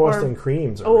 And their Boston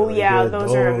creams are really good.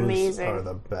 Those are amazing. Those are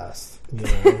the best.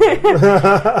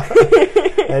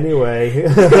 Anyway.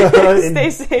 Stay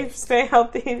safe, stay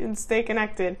healthy, and stay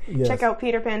connected. Yes. Check out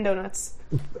Peter Pan Donuts.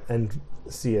 And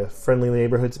see a friendly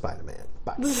neighborhood Spider-Man.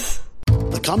 Bye.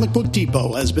 The Comic Book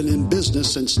Depot has been in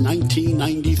business since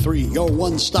 1993. Your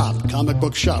one-stop comic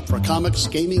book shop for comics,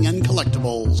 gaming, and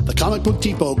collectibles. The Comic Book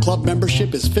Depot club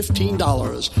membership is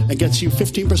 $15 and gets you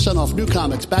 15% off new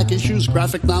comics, back issues,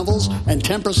 graphic novels, and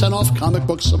 10% off comic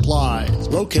book supplies.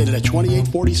 Located at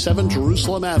 2847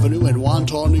 Jerusalem Avenue in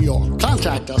Wantagh, New York.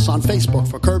 Contact us on Facebook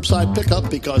for curbside pickup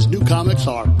because new comics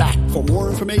are back. For more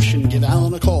information, give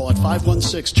Alan a call at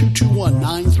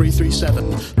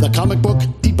 516-221-9337. The Comic Book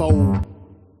Depot.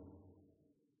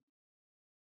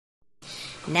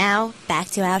 Now, back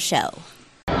to our show.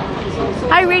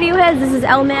 Hi Radioheads, this is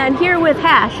L-Man here with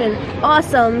Hash, an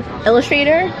awesome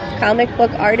illustrator, comic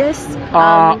book artist.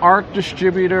 Art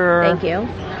distributor. Thank you.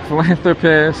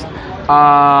 Philanthropist.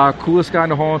 Coolest guy in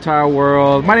the whole entire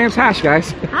world. My name's Hash,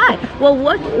 guys. Hi.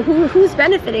 Well, who's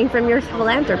benefiting from your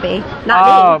philanthropy?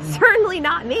 Not me. Certainly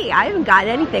not me. I haven't gotten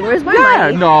anything. Where's my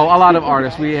money? No, a lot of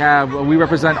artists. We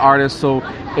represent artists. So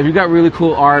if you got really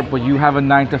cool art, but you have a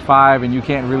 9-to-5 and you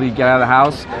can't really get out of the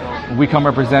house, we come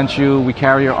represent you. We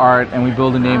carry your art and we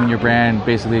build a name in your brand,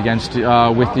 basically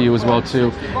with you as well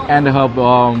too, and to help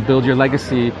build your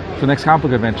legacy for the next comic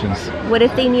book conventions. What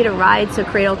if they need a ride to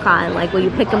CradleCon? Like, will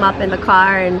you pick them up in the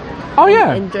car and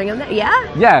bring them there?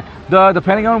 Yeah.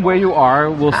 Depending on where you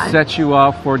are, we'll set you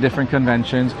up for different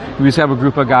conventions. We used to have a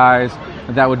group of guys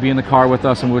that would be in the car with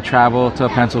us, and we would travel to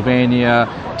Pennsylvania,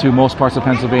 to most parts of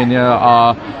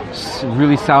Pennsylvania,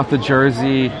 really south of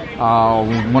Jersey,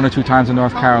 1 or 2 times in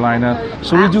North Carolina.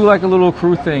 So we do like a little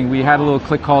crew thing. We had a little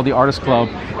clique called the Artist Club,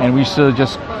 and we used to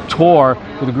just tour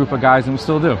with a group of guys, and we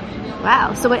still do.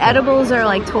 Wow. So when edibles are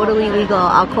like totally legal,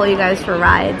 I'll call you guys for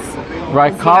rides.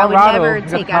 Right, Colorado. I would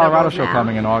never take Colorado show now.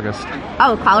 Coming in August.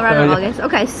 Oh, Colorado in August.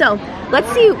 Okay, so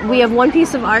let's see. We have one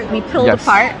piece of art we pulled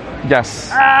apart.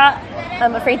 Yes.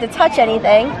 I'm afraid to touch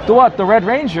anything. The what? The Red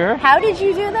Ranger. How did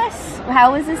you do this?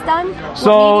 How was this done?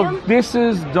 So this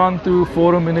is done through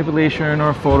photo manipulation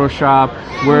or Photoshop,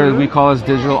 where we call this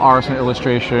digital art and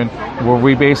illustration, where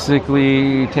we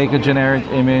basically take a generic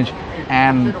image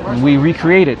and we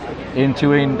recreate it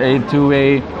into a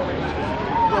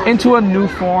new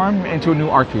form, into a new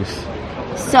art piece.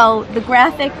 So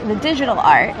the digital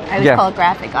art, I always call it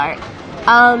graphic art.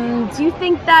 Do you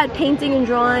think that painting and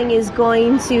drawing is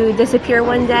going to disappear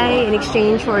one day in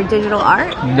exchange for digital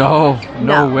art? No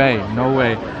way.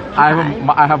 Okay.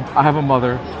 I have a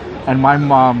mother, and my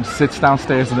mom sits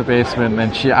downstairs in the basement,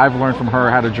 and I've learned from her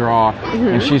how to draw,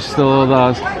 and she still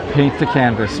does paint to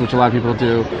canvas, which a lot of people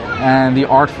do, and the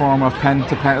art form of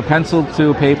pencil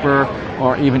to paper,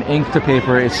 or even ink to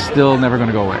paper, is still never going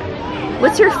to go away.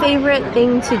 What's your favorite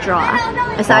thing to draw?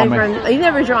 Aside from, you've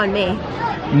never drawn me.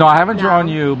 No, I haven't drawn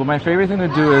you, but my favorite thing to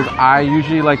do is I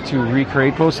usually like to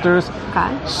recreate posters.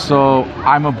 Okay. So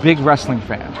I'm a big wrestling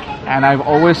fan, and I've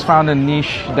always found a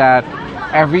niche that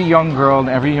every young girl and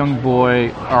every young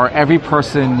boy or every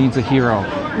person needs a hero,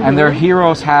 and their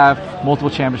heroes have multiple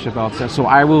championship belts. So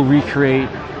I will recreate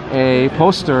a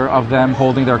poster of them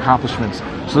holding their accomplishments.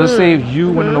 So let's say if you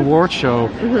win an award show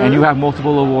and you have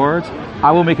multiple awards,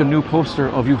 I will make a new poster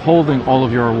of you holding all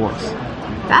of your awards.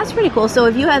 That's pretty cool. So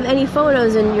if you have any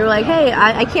photos and you're like, hey,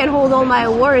 I can't hold all my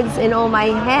awards in all my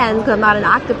hands because I'm not an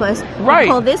octopus, right?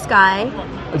 Call this guy.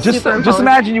 Just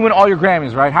imagine you win all your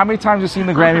Grammys, right? How many times have you seen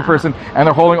the Grammy person and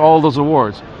they're holding all those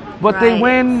awards? But they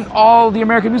win all the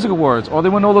American Music Awards, or they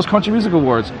win all those country music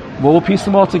awards. Well, we'll piece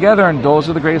them all together, and those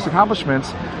are the greatest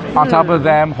accomplishments, on top of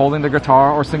them holding the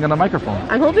guitar or singing on a microphone.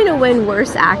 I'm hoping to win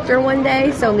Worst Actor one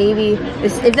day, so maybe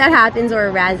if that happens, or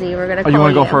a Razzie, we're going to call you. You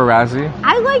want to go for a Razzie?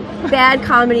 I like bad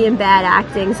comedy and bad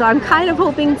acting, so I'm kind of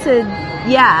hoping to,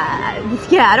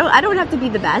 I don't have to be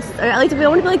the best. I want to be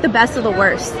like the best of the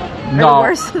worst.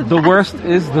 No, the worst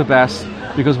is the best,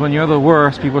 because when you're the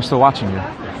worst, people are still watching you.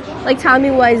 Like Tommy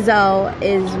Wiseau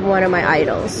is one of my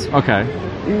idols. Okay.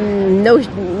 No,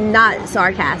 not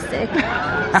sarcastic.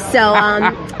 So,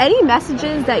 any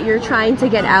messages that you're trying to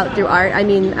get out through art? I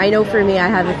mean, I know for me, I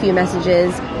have a few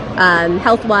messages,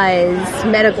 health-wise,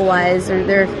 medical-wise. Are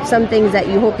there some things that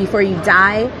you hope before you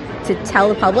die to tell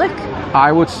the public?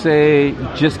 I would say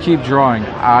just keep drawing.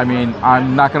 I mean,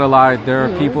 I'm not going to lie. There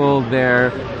are people there,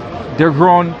 there are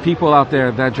grown people out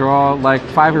there that draw like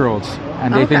 5-year-olds.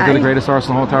 And they think they're the greatest artists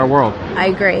in the whole entire world. I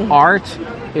agree. Art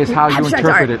is how you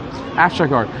interpret it.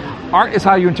 Abstract art. Art is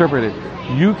how you interpret it.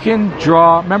 You can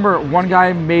draw. Remember, one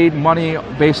guy made money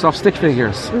based off stick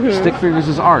figures. Stick figures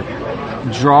is art.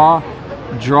 Draw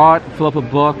it, fill up a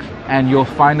book, and you'll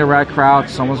find the right crowd.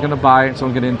 Someone's going to buy it,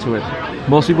 someone's going to get into it.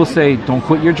 Most people say, don't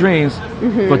quit your dreams,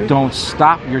 but don't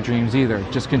stop your dreams either.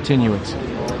 Just continue it.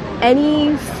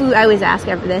 Any food, I always ask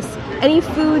after this, any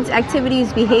foods,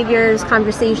 activities, behaviors,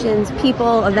 conversations,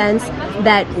 people, events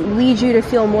that lead you to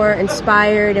feel more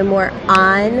inspired and more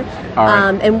on,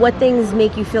 and what things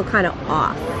make you feel kind of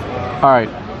off? All right.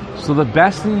 So the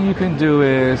best thing you can do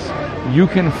is you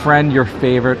can friend your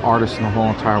favorite artist in the whole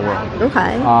entire world.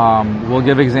 Okay. We'll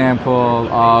give example.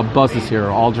 Buzz is here.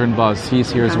 Aldrin Buzz.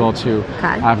 He's here as well too. Okay.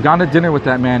 I've gone to dinner with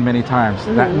that man many times.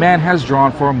 That man has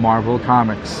drawn for Marvel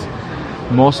Comics.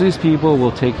 Most of these people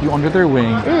will take you under their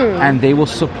wing and they will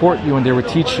support you and they will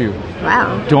teach you.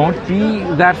 Wow. Don't be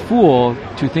that fool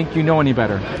to think you know any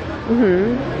better.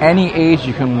 Any age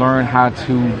you can learn how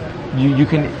to, you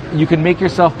can make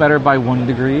yourself better by 1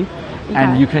 degree,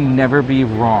 and you can never be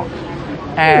wrong.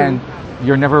 And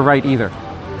you're never right either.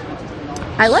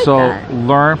 I like that. So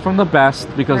learn from the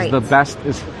best, because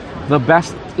the the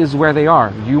best is where they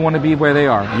are. You want to be where they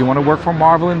are. You want to work for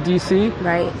Marvel and DC?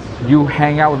 Right. You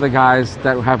hang out with the guys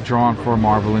that have drawn for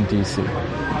Marvel and DC.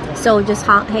 So just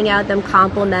hang out with them,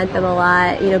 compliment them a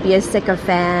lot, be a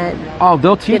sycophant. Oh,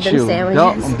 they'll teach give them you.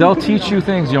 Sandwiches. They'll teach you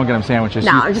things. You don't get them sandwiches.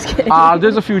 No, I'm just kidding.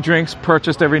 There's a few drinks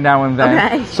purchased every now and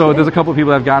then. Okay. So there's a couple of people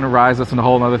that have gotten a rise. That's a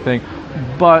whole other thing.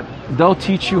 But they'll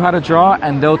teach you how to draw,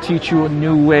 and they'll teach you a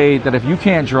new way that if you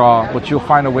can't draw, but you'll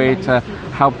find a way to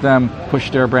help them push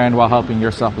their brand while helping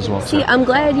yourself as well. See, I'm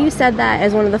glad you said that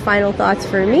as one of the final thoughts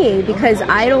for me, because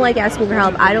I don't like asking for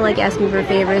help. I don't like asking for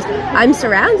favors. I'm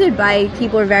surrounded by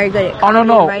people who are very good at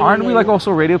Aren't we like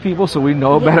also radio people, so we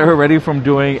know better already from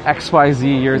doing XYZ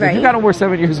years? Right. If you got over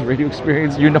 7 years of radio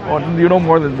experience, you know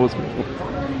more than most people.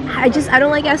 I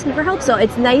don't like asking for help, so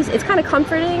it's nice. It's kind of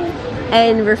comforting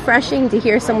and refreshing to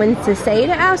hear someone to say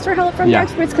to ask for help from the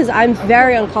experts, because I'm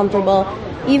very uncomfortable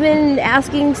even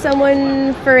asking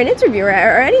someone for an interview or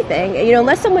anything.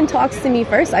 Unless someone talks to me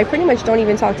first, I pretty much don't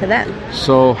even talk to them.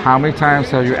 So how many times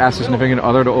have you asked a significant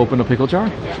other to open a pickle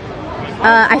jar?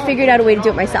 I figured out a way to do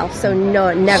it myself, so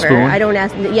no, never. Spoon? I don't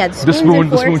ask. Yeah, The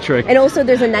spoon trick. And also,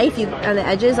 there's a knife on the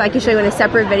edges. I can show you in a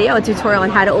separate video, a tutorial on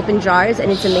how to open jars,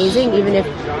 and it's amazing, even if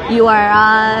you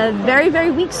are very, very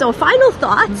weak. So, final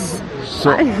thoughts.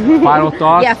 Final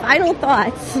thoughts? Yeah, final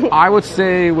thoughts. I would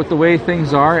say with the way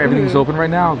things are, everything's open right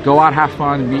now. Go out, have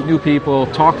fun, meet new people,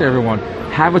 talk to everyone,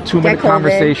 have a 2-minute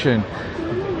conversation.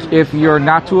 If you're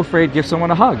not too afraid, give someone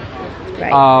a hug.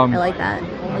 Right, I like that.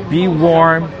 Be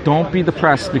warm. Don't be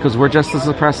depressed, because we're just as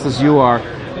depressed as you are.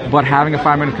 But having a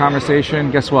 5-minute conversation,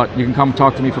 guess what? You can come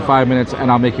talk to me for 5 minutes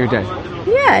and I'll make your day.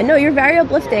 Yeah, no, you're very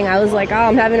uplifting. I was like,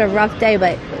 I'm having a rough day,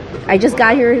 but I just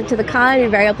got here to the con. You're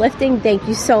very uplifting. Thank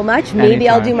you so much. Maybe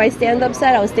Anytime. I'll do my stand-up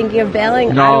set. I was thinking of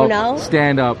bailing. No, I don't know.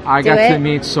 Stand up. I got to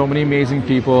meet so many amazing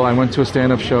people. I went to a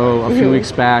stand-up show a few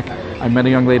weeks back. I met a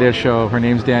young lady at a show. Her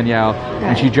name's Danielle.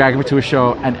 And she dragged me to a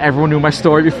show, and everyone knew my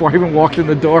story before I even walked in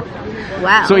the door.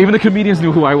 Wow. So even the comedians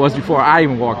knew who I was before I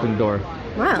even walked in the door.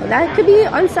 Wow, that could be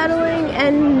unsettling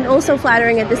and also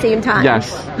flattering at the same time.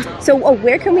 Yes. So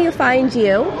where can we find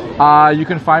you? You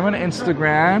can find me on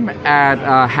Instagram at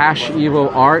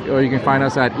 #EvoArt, or you can find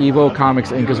us at Evo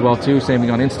Comics Inc. as well too. Same thing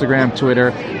on Instagram,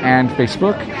 Twitter, and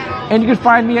Facebook. And you can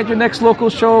find me at your next local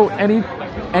show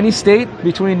any state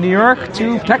between New York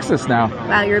to Texas now.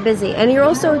 Wow, you're busy. And you're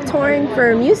also touring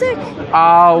for music?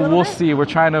 We'll see. We're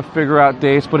trying to figure out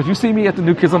dates. But if you see me at the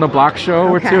New Kids on the Block show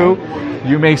or two,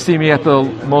 you may see me at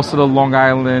most of the Long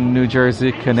Island, New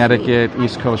Jersey, Connecticut,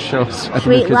 East Coast shows at the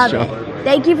New Kids show. It.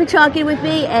 Thank you for talking with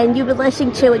me, and you've been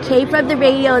listening to It Came From The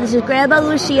Radio. This is Grandma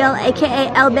Lucille,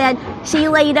 a.k.a. L-Man. See you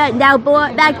later. Now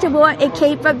back to more It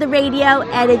Came From The Radio,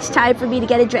 and it's time for me to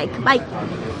get a drink. Bye.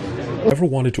 Ever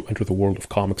wanted to enter the world of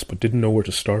comics but didn't know where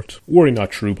to start? Worry not,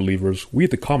 true believers. We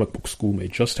at the Comic Book School may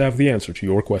just have the answer to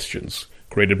your questions.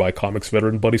 Created by comics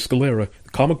veteran Buddy Scalera, the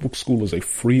Comic Book School is a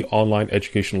free online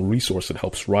educational resource that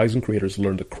helps rising creators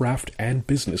learn the craft and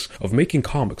business of making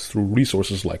comics through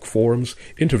resources like forums,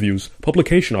 interviews,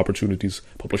 publication opportunities,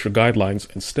 publisher guidelines,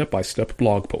 and step-by-step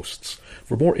blog posts.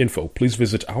 For more info, please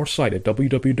visit our site at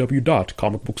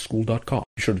www.comicbookschool.com.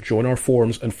 Be sure to join our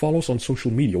forums and follow us on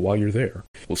social media while you're there.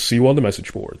 We'll see you on the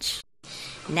message boards.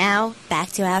 Now,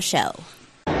 back to our show.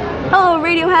 Hello,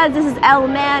 Radiohead. This is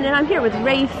L-Man, and I'm here with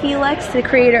Ray Felix, the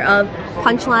creator of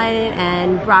Punchline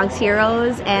and Bronx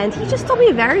Heroes, and he just told me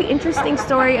a very interesting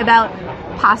story about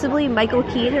possibly Michael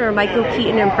Keaton or Michael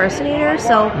Keaton impersonator.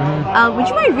 So, would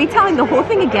you mind retelling the whole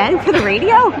thing again for the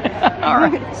radio? All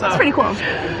right. That's pretty cool.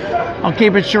 I'll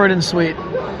keep it short and sweet.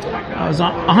 I was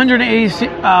on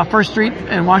 181st Street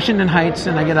in Washington Heights,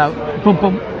 and I get a boom,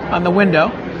 boom on the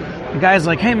window. The guy's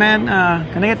like, "Hey, man,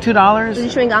 can I get $2?" Was he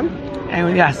chewing gum?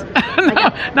 And yes.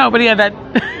 no, but he had that.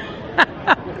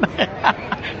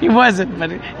 He wasn't,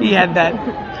 but he had that.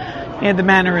 He had the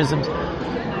mannerisms.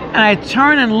 And I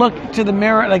turned and looked to the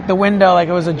mirror, like the window, like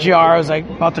it was ajar. I was like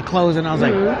about to close it, and I was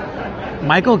like,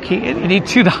 "Michael Keaton, you need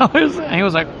 $2?" And he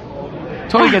was like,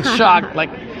 totally gets shocked, like,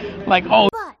 oh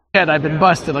shit, I've been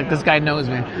busted. Like this guy knows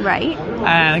me. Right.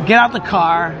 And I get out the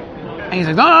car, and he's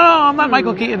like, "No, I'm not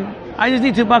Michael Keaton. I just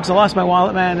need $2. I lost my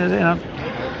wallet, man. You know."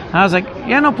 And I was like,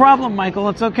 "Yeah, no problem, Michael.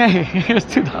 It's okay. Here's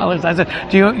 $2. I said,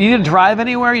 "Do you need to drive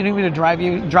anywhere? You need me to drop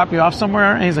you off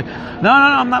somewhere?" And he's like, No,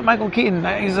 I'm not Michael Keaton."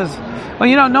 He says,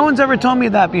 "Well, no one's ever told me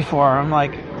that before." I'm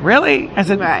like, "Really?" I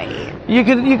said, "Right. You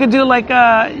could do like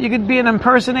you could be an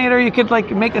impersonator. You could like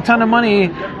make a ton of money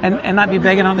and not be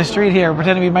begging on the street here,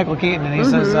 pretend to be Michael Keaton." And he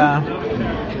says,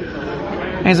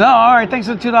 "Oh, all right, thanks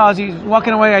for the $2. He's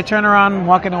walking away. I turn around,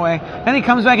 walking away. Then he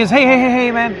comes back and says,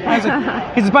 hey, man.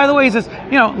 He says, "By the way," he says,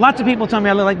 "lots of people tell me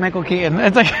I look like Michael Keaton."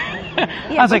 It's like,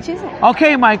 I was like,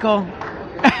 okay, Michael.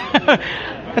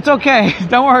 It's okay.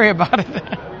 Don't worry about it.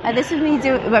 This is me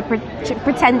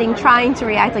pretending, trying to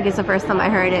react like it's the first time I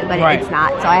heard it, but it's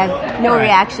not. So I have no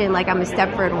reaction like I'm a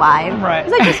Stepford wife. Right.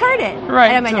 Because I just heard it.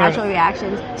 Right. I have my natural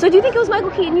reactions. So do you think it was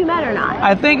Michael Keaton you met or not?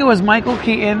 I think it was Michael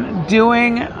Keaton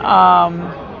doing...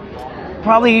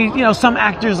 probably, some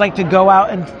actors like to go out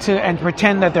and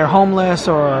pretend that they're homeless,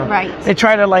 or they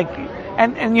try to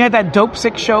and you had that Dope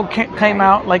Sick show came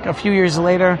out like a few years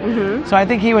later. Mm-hmm. So I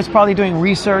think he was probably doing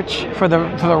research for the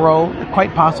role,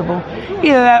 quite possible.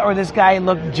 Either that or this guy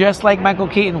looked just like Michael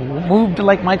Keaton, moved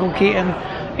like Michael Keaton,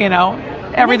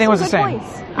 everything was the same.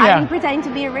 Points. I'm pretending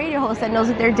to be a radio host that knows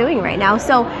what they're doing right now.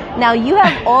 So now you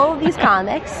have all of these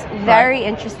comics, very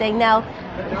interesting. Now,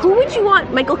 who would you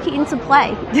want Michael Keaton to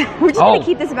play? We're just going to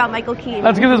keep this about Michael Keaton.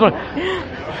 Let's get this one.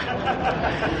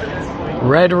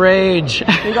 Red Rage.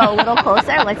 We go a little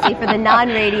closer. Let's see for the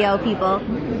non-radio people.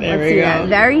 There we go. That.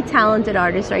 Very talented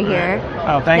artist right here.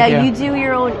 Oh, thank you. Now you do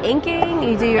your own inking.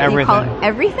 You do your everything.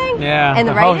 Everything. Yeah. And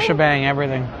the whole writing? shebang,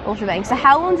 everything. Whole shebang. So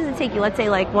how long does it take you? Let's say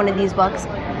like one of these books.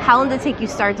 How long does it take you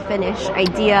start to finish?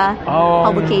 Idea,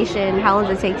 publication. How long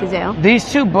does it take to do?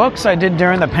 These 2 books I did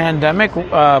during the pandemic.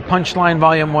 Punchline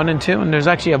Volume 1 and 2, and there's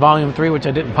actually a Volume 3 which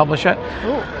I didn't publish yet.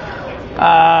 Ooh.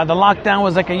 The lockdown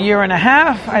was like a year and a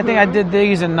half. I think I did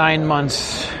these in 9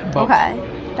 months. Both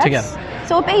together.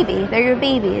 So a baby. They're your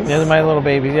babies. Yeah, they're my little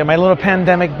babies. Yeah, my little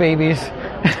pandemic babies.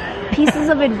 Pieces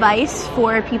of advice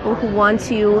for people who want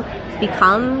to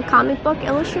become comic book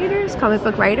illustrators, comic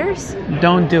book writers?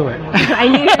 Don't do it. I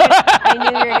knew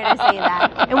you were going to say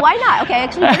that. And why not? Okay,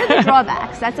 actually, what are the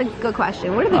drawbacks? That's a good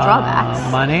question. What are the drawbacks?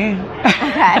 Money.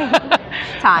 Okay.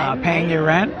 Time. Paying your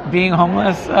rent. Being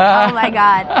homeless. Oh my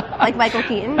God. Like Michael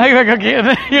Keaton? Like Michael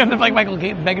Keaton. You end up like Michael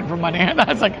Keaton begging for money.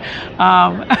 That's like...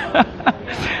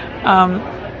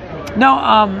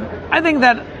 I think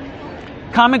that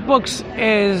comic books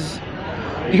is...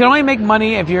 You can only make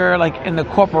money if you're like in the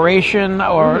corporation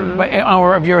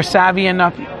or if you're savvy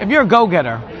enough. If you're a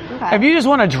go-getter. Okay. If you just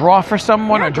want to draw for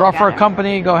someone or draw for a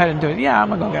company, go ahead and do it. Yeah,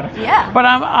 I'm a go-getter. Yeah. But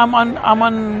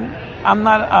I'm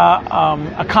not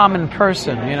a common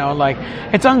person, like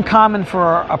it's uncommon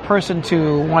for a person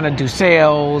to want to do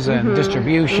sales and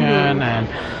distribution and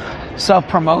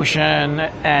self-promotion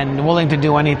and willing to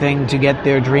do anything to get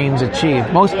their dreams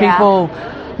achieved.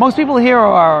 Most people here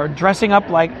are dressing up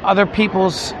like other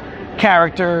people's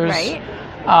characters,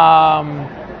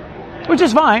 which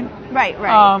is fine. Right.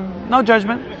 No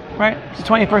judgment, right? It's the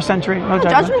 21st century. No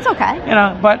judgment. Judgment's okay.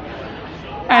 But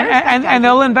and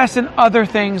they'll invest in other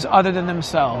things other than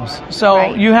themselves.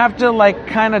 So you have to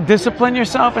kind of discipline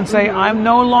yourself and say, I'm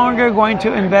no longer going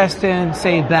to invest in,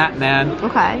 say, Batman.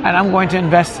 Okay. And I'm going to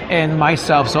invest in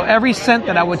myself. So every cent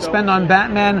that I would spend on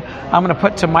Batman, I'm going to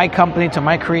put to my company, to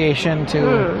my creation,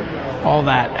 to all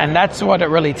that. And that's what it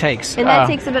really takes. And that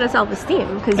takes a bit of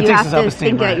self-esteem because you have to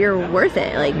think that you're worth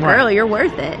it. Like, girl, you're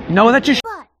worth it. Know that you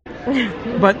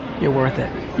but you're worth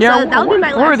it. Yeah, so that'll be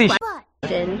my last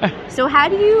question. So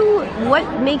what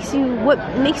makes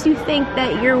you think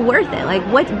that you're worth it? Like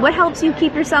what helps you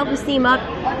keep your self-esteem up?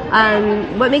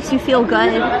 What makes you feel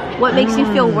good? What makes you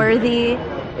feel worthy?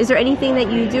 Is there anything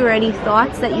that you do or any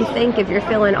thoughts that you think if you're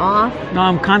feeling off? No,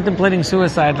 I'm contemplating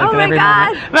suicide like every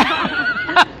moment.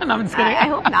 No, I'm just kidding. I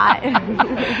hope not.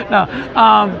 No.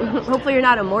 Hopefully you're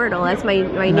not immortal. That's my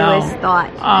newest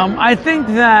thought. I think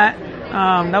that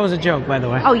that was a joke, by the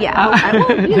way. Oh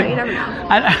yeah, you never know.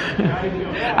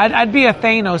 I'd be a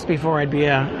Thanos before I'd be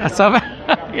a sub.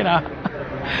 I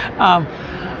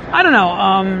don't know.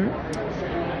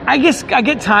 I guess I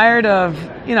get tired of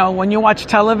when you watch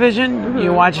television,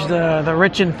 you watch the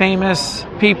rich and famous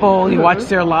people, you watch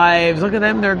their lives. Look at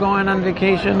them, they're going on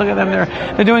vacation. Look at them,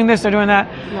 they're doing this, they're doing that.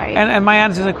 Right. And my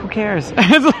attitude is like, who cares?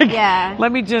 It's like,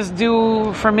 let me just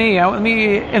do for me. Let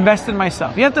me invest in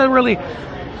myself. You have to really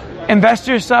invest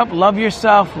yourself, love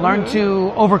yourself, learn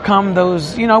to overcome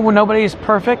those, when nobody is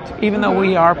perfect, even though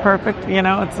we are perfect,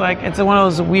 it's like, it's one of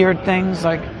those weird things,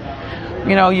 like,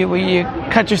 you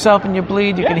cut yourself and you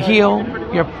bleed, you can heal,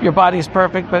 your body's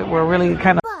perfect, but we're really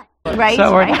kind of... Right,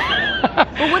 so right.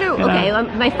 Well,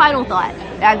 my final thought,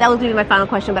 that was going to be my final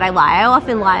question, but I lie. I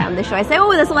often lie on this show. I say,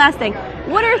 that's the last thing.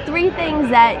 What are 3 things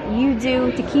that you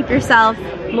do to keep yourself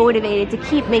motivated, to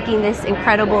keep making this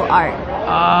incredible art?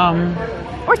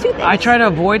 Or 2 things. I try to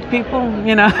avoid people,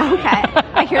 Okay,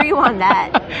 I hear you on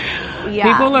that.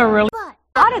 Yeah. People are really...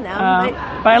 A lot of them.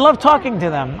 But I love talking to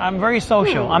them. I'm very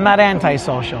social. I'm not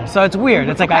antisocial. So it's weird.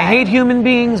 It's like I hate human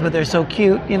beings, but they're so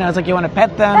cute. It's like you want to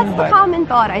pet them. That's the common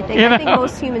thought, I think. I think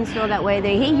most humans feel that way.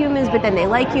 They hate humans, but then they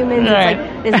like humans. Right.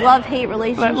 It's like this love-hate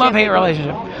relationship. Love-hate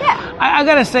relationship. Yeah. I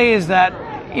got to say is that,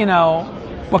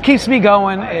 what keeps me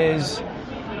going is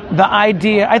the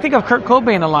idea. I think of Kurt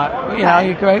Cobain a lot.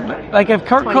 Like if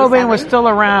Kurt Cobain was still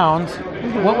around,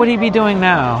 what would he be doing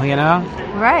now?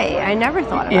 Right. I never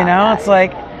thought about that. It's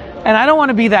like, and I don't want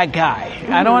to be that guy.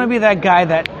 I don't want to be that guy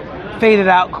that faded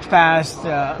out fast,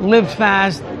 lived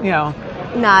fast. No,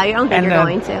 you don't think you're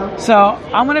going to. So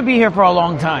I'm going to be here for a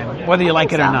long time, whether you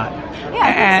like it or not.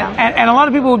 Yeah, and a lot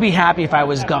of people would be happy if I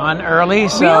was gone early.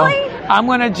 So really? I'm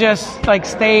going to just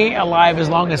stay alive as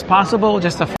long as possible,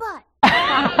 just to.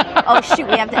 Oh shoot,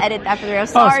 we have to edit that for the real.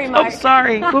 Sorry, Mark. Oh,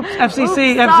 sorry. Oops, FCC, Oops,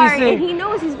 sorry. FCC. And he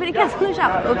knows he's been a guest on the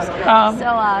shop. Oops.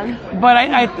 But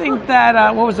I think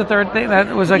that, what was the third thing?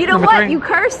 That was you know number what? 3? You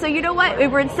cursed, so you know what?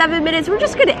 We're at 7 minutes. We're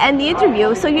just going to end the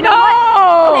interview. So you know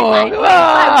what? Okay,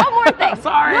 fine. One more thing.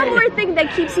 Sorry. One more thing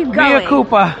that keeps you going. Mia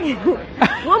Koopa.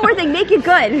 One more thing. Make it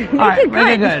good. Make it good.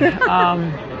 Make it good.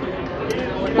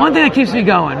 One thing that keeps me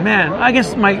going, man, I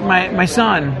guess my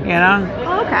son,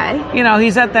 Okay.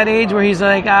 He's at that age where he's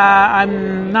like,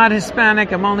 I'm not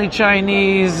Hispanic, I'm only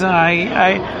Chinese,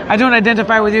 I don't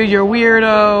identify with you, you're a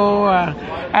weirdo,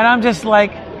 and I'm just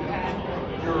like,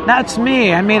 that's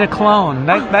me, I made a clone.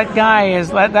 That guy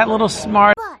is, that little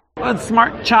smart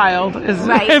child is...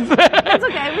 Right. That's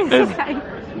okay. It's okay.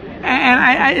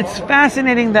 And it's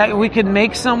fascinating that we could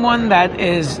make someone that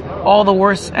is all the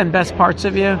worst and best parts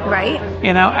of you. Right.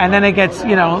 And then it gets,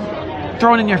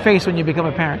 thrown in your face when you become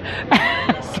a parent.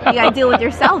 You got to deal with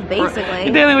yourself, basically.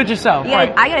 You're dealing with yourself,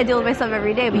 right. I got to deal with myself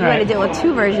every day, but you got to deal with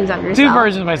 2 versions of yourself. 2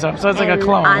 versions of myself, so it's like a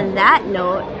clone. On that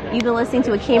note, you've been listening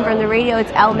to It Came From The Radio. It's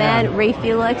L-Man, Ray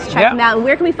Felix. Check him out. And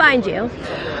where can we find you?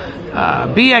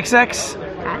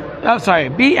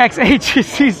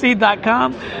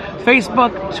 BXHCC.com,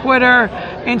 Facebook, Twitter,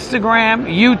 Instagram,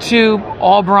 YouTube,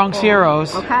 All Bronx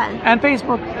Heroes. Okay. And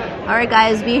Facebook. All right,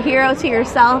 guys, be a hero to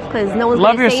yourself because no one's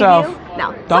going to save you.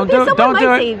 No, someone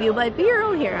might save you, but be your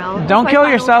own hero. Don't kill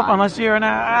yourself unless you're and then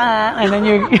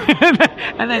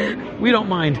and then we don't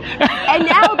mind. And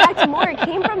now back to more It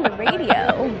Came From The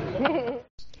Radio.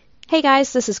 Hey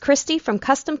guys, this is Christy from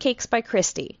Custom Cakes by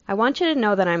Christy. I want you to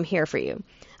know that I'm here for you.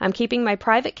 I'm keeping my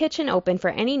private kitchen open for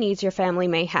any needs your family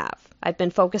may have. I've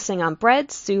been focusing on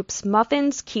breads, soups,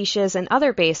 muffins, quiches, and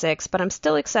other basics, but I'm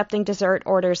still accepting dessert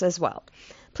orders as well.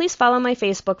 Please follow my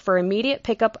Facebook for immediate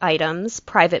pickup items,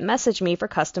 private message me for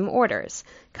custom orders.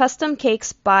 Custom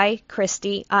Cakes by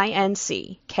Christy,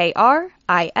 INC,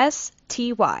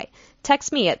 KRISTY.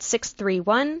 Text me at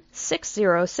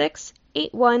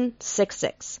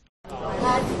 631-606-8166.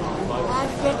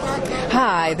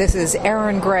 Hi, this is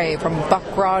Aaron Gray from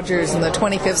Buck Rogers in the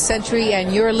 25th Century,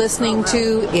 and you're listening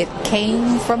to It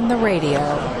Came From The Radio.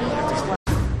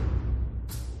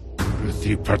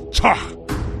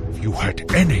 If you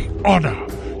had any honor,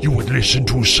 you would listen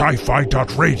to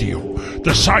Sci-Fi.radio, the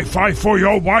sci-fi for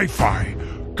your Wi-Fi.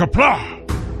 Kapla!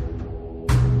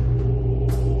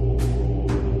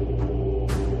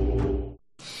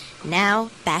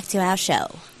 Now, back to our show.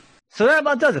 So that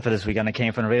about does it for this week on It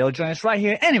Came From The Radio. Join us right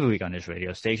here every week on this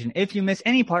radio station. If you miss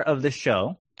any part of this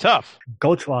show,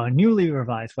 go to our newly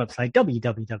revised website,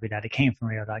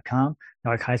 www.itcamefromradio.com. The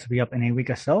archives will be up in a week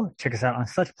or so. Check us out on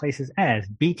such places as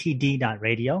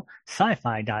btd.radio,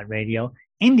 sci-fi.radio,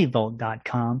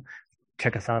 indievolt.com.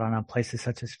 Check us out on our places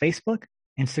such as Facebook,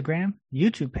 Instagram,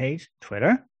 YouTube page,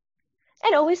 Twitter.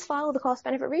 And always follow the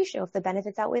cost-benefit ratio. If the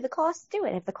benefits outweigh the costs, do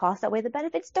it. If the costs outweigh the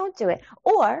benefits, don't do it.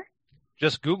 Or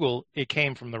just Google It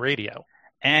Came From The Radio.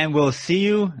 And we'll see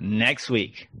you next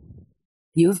week.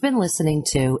 You've been listening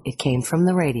to It Came From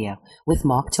The Radio with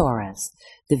Mark Torres.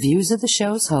 The views of the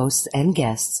show's hosts and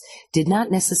guests did not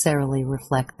necessarily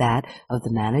reflect that of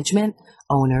the management,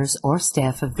 owners, or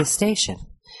staff of this station.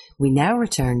 We now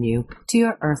return you to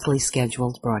your earthly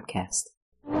scheduled broadcast.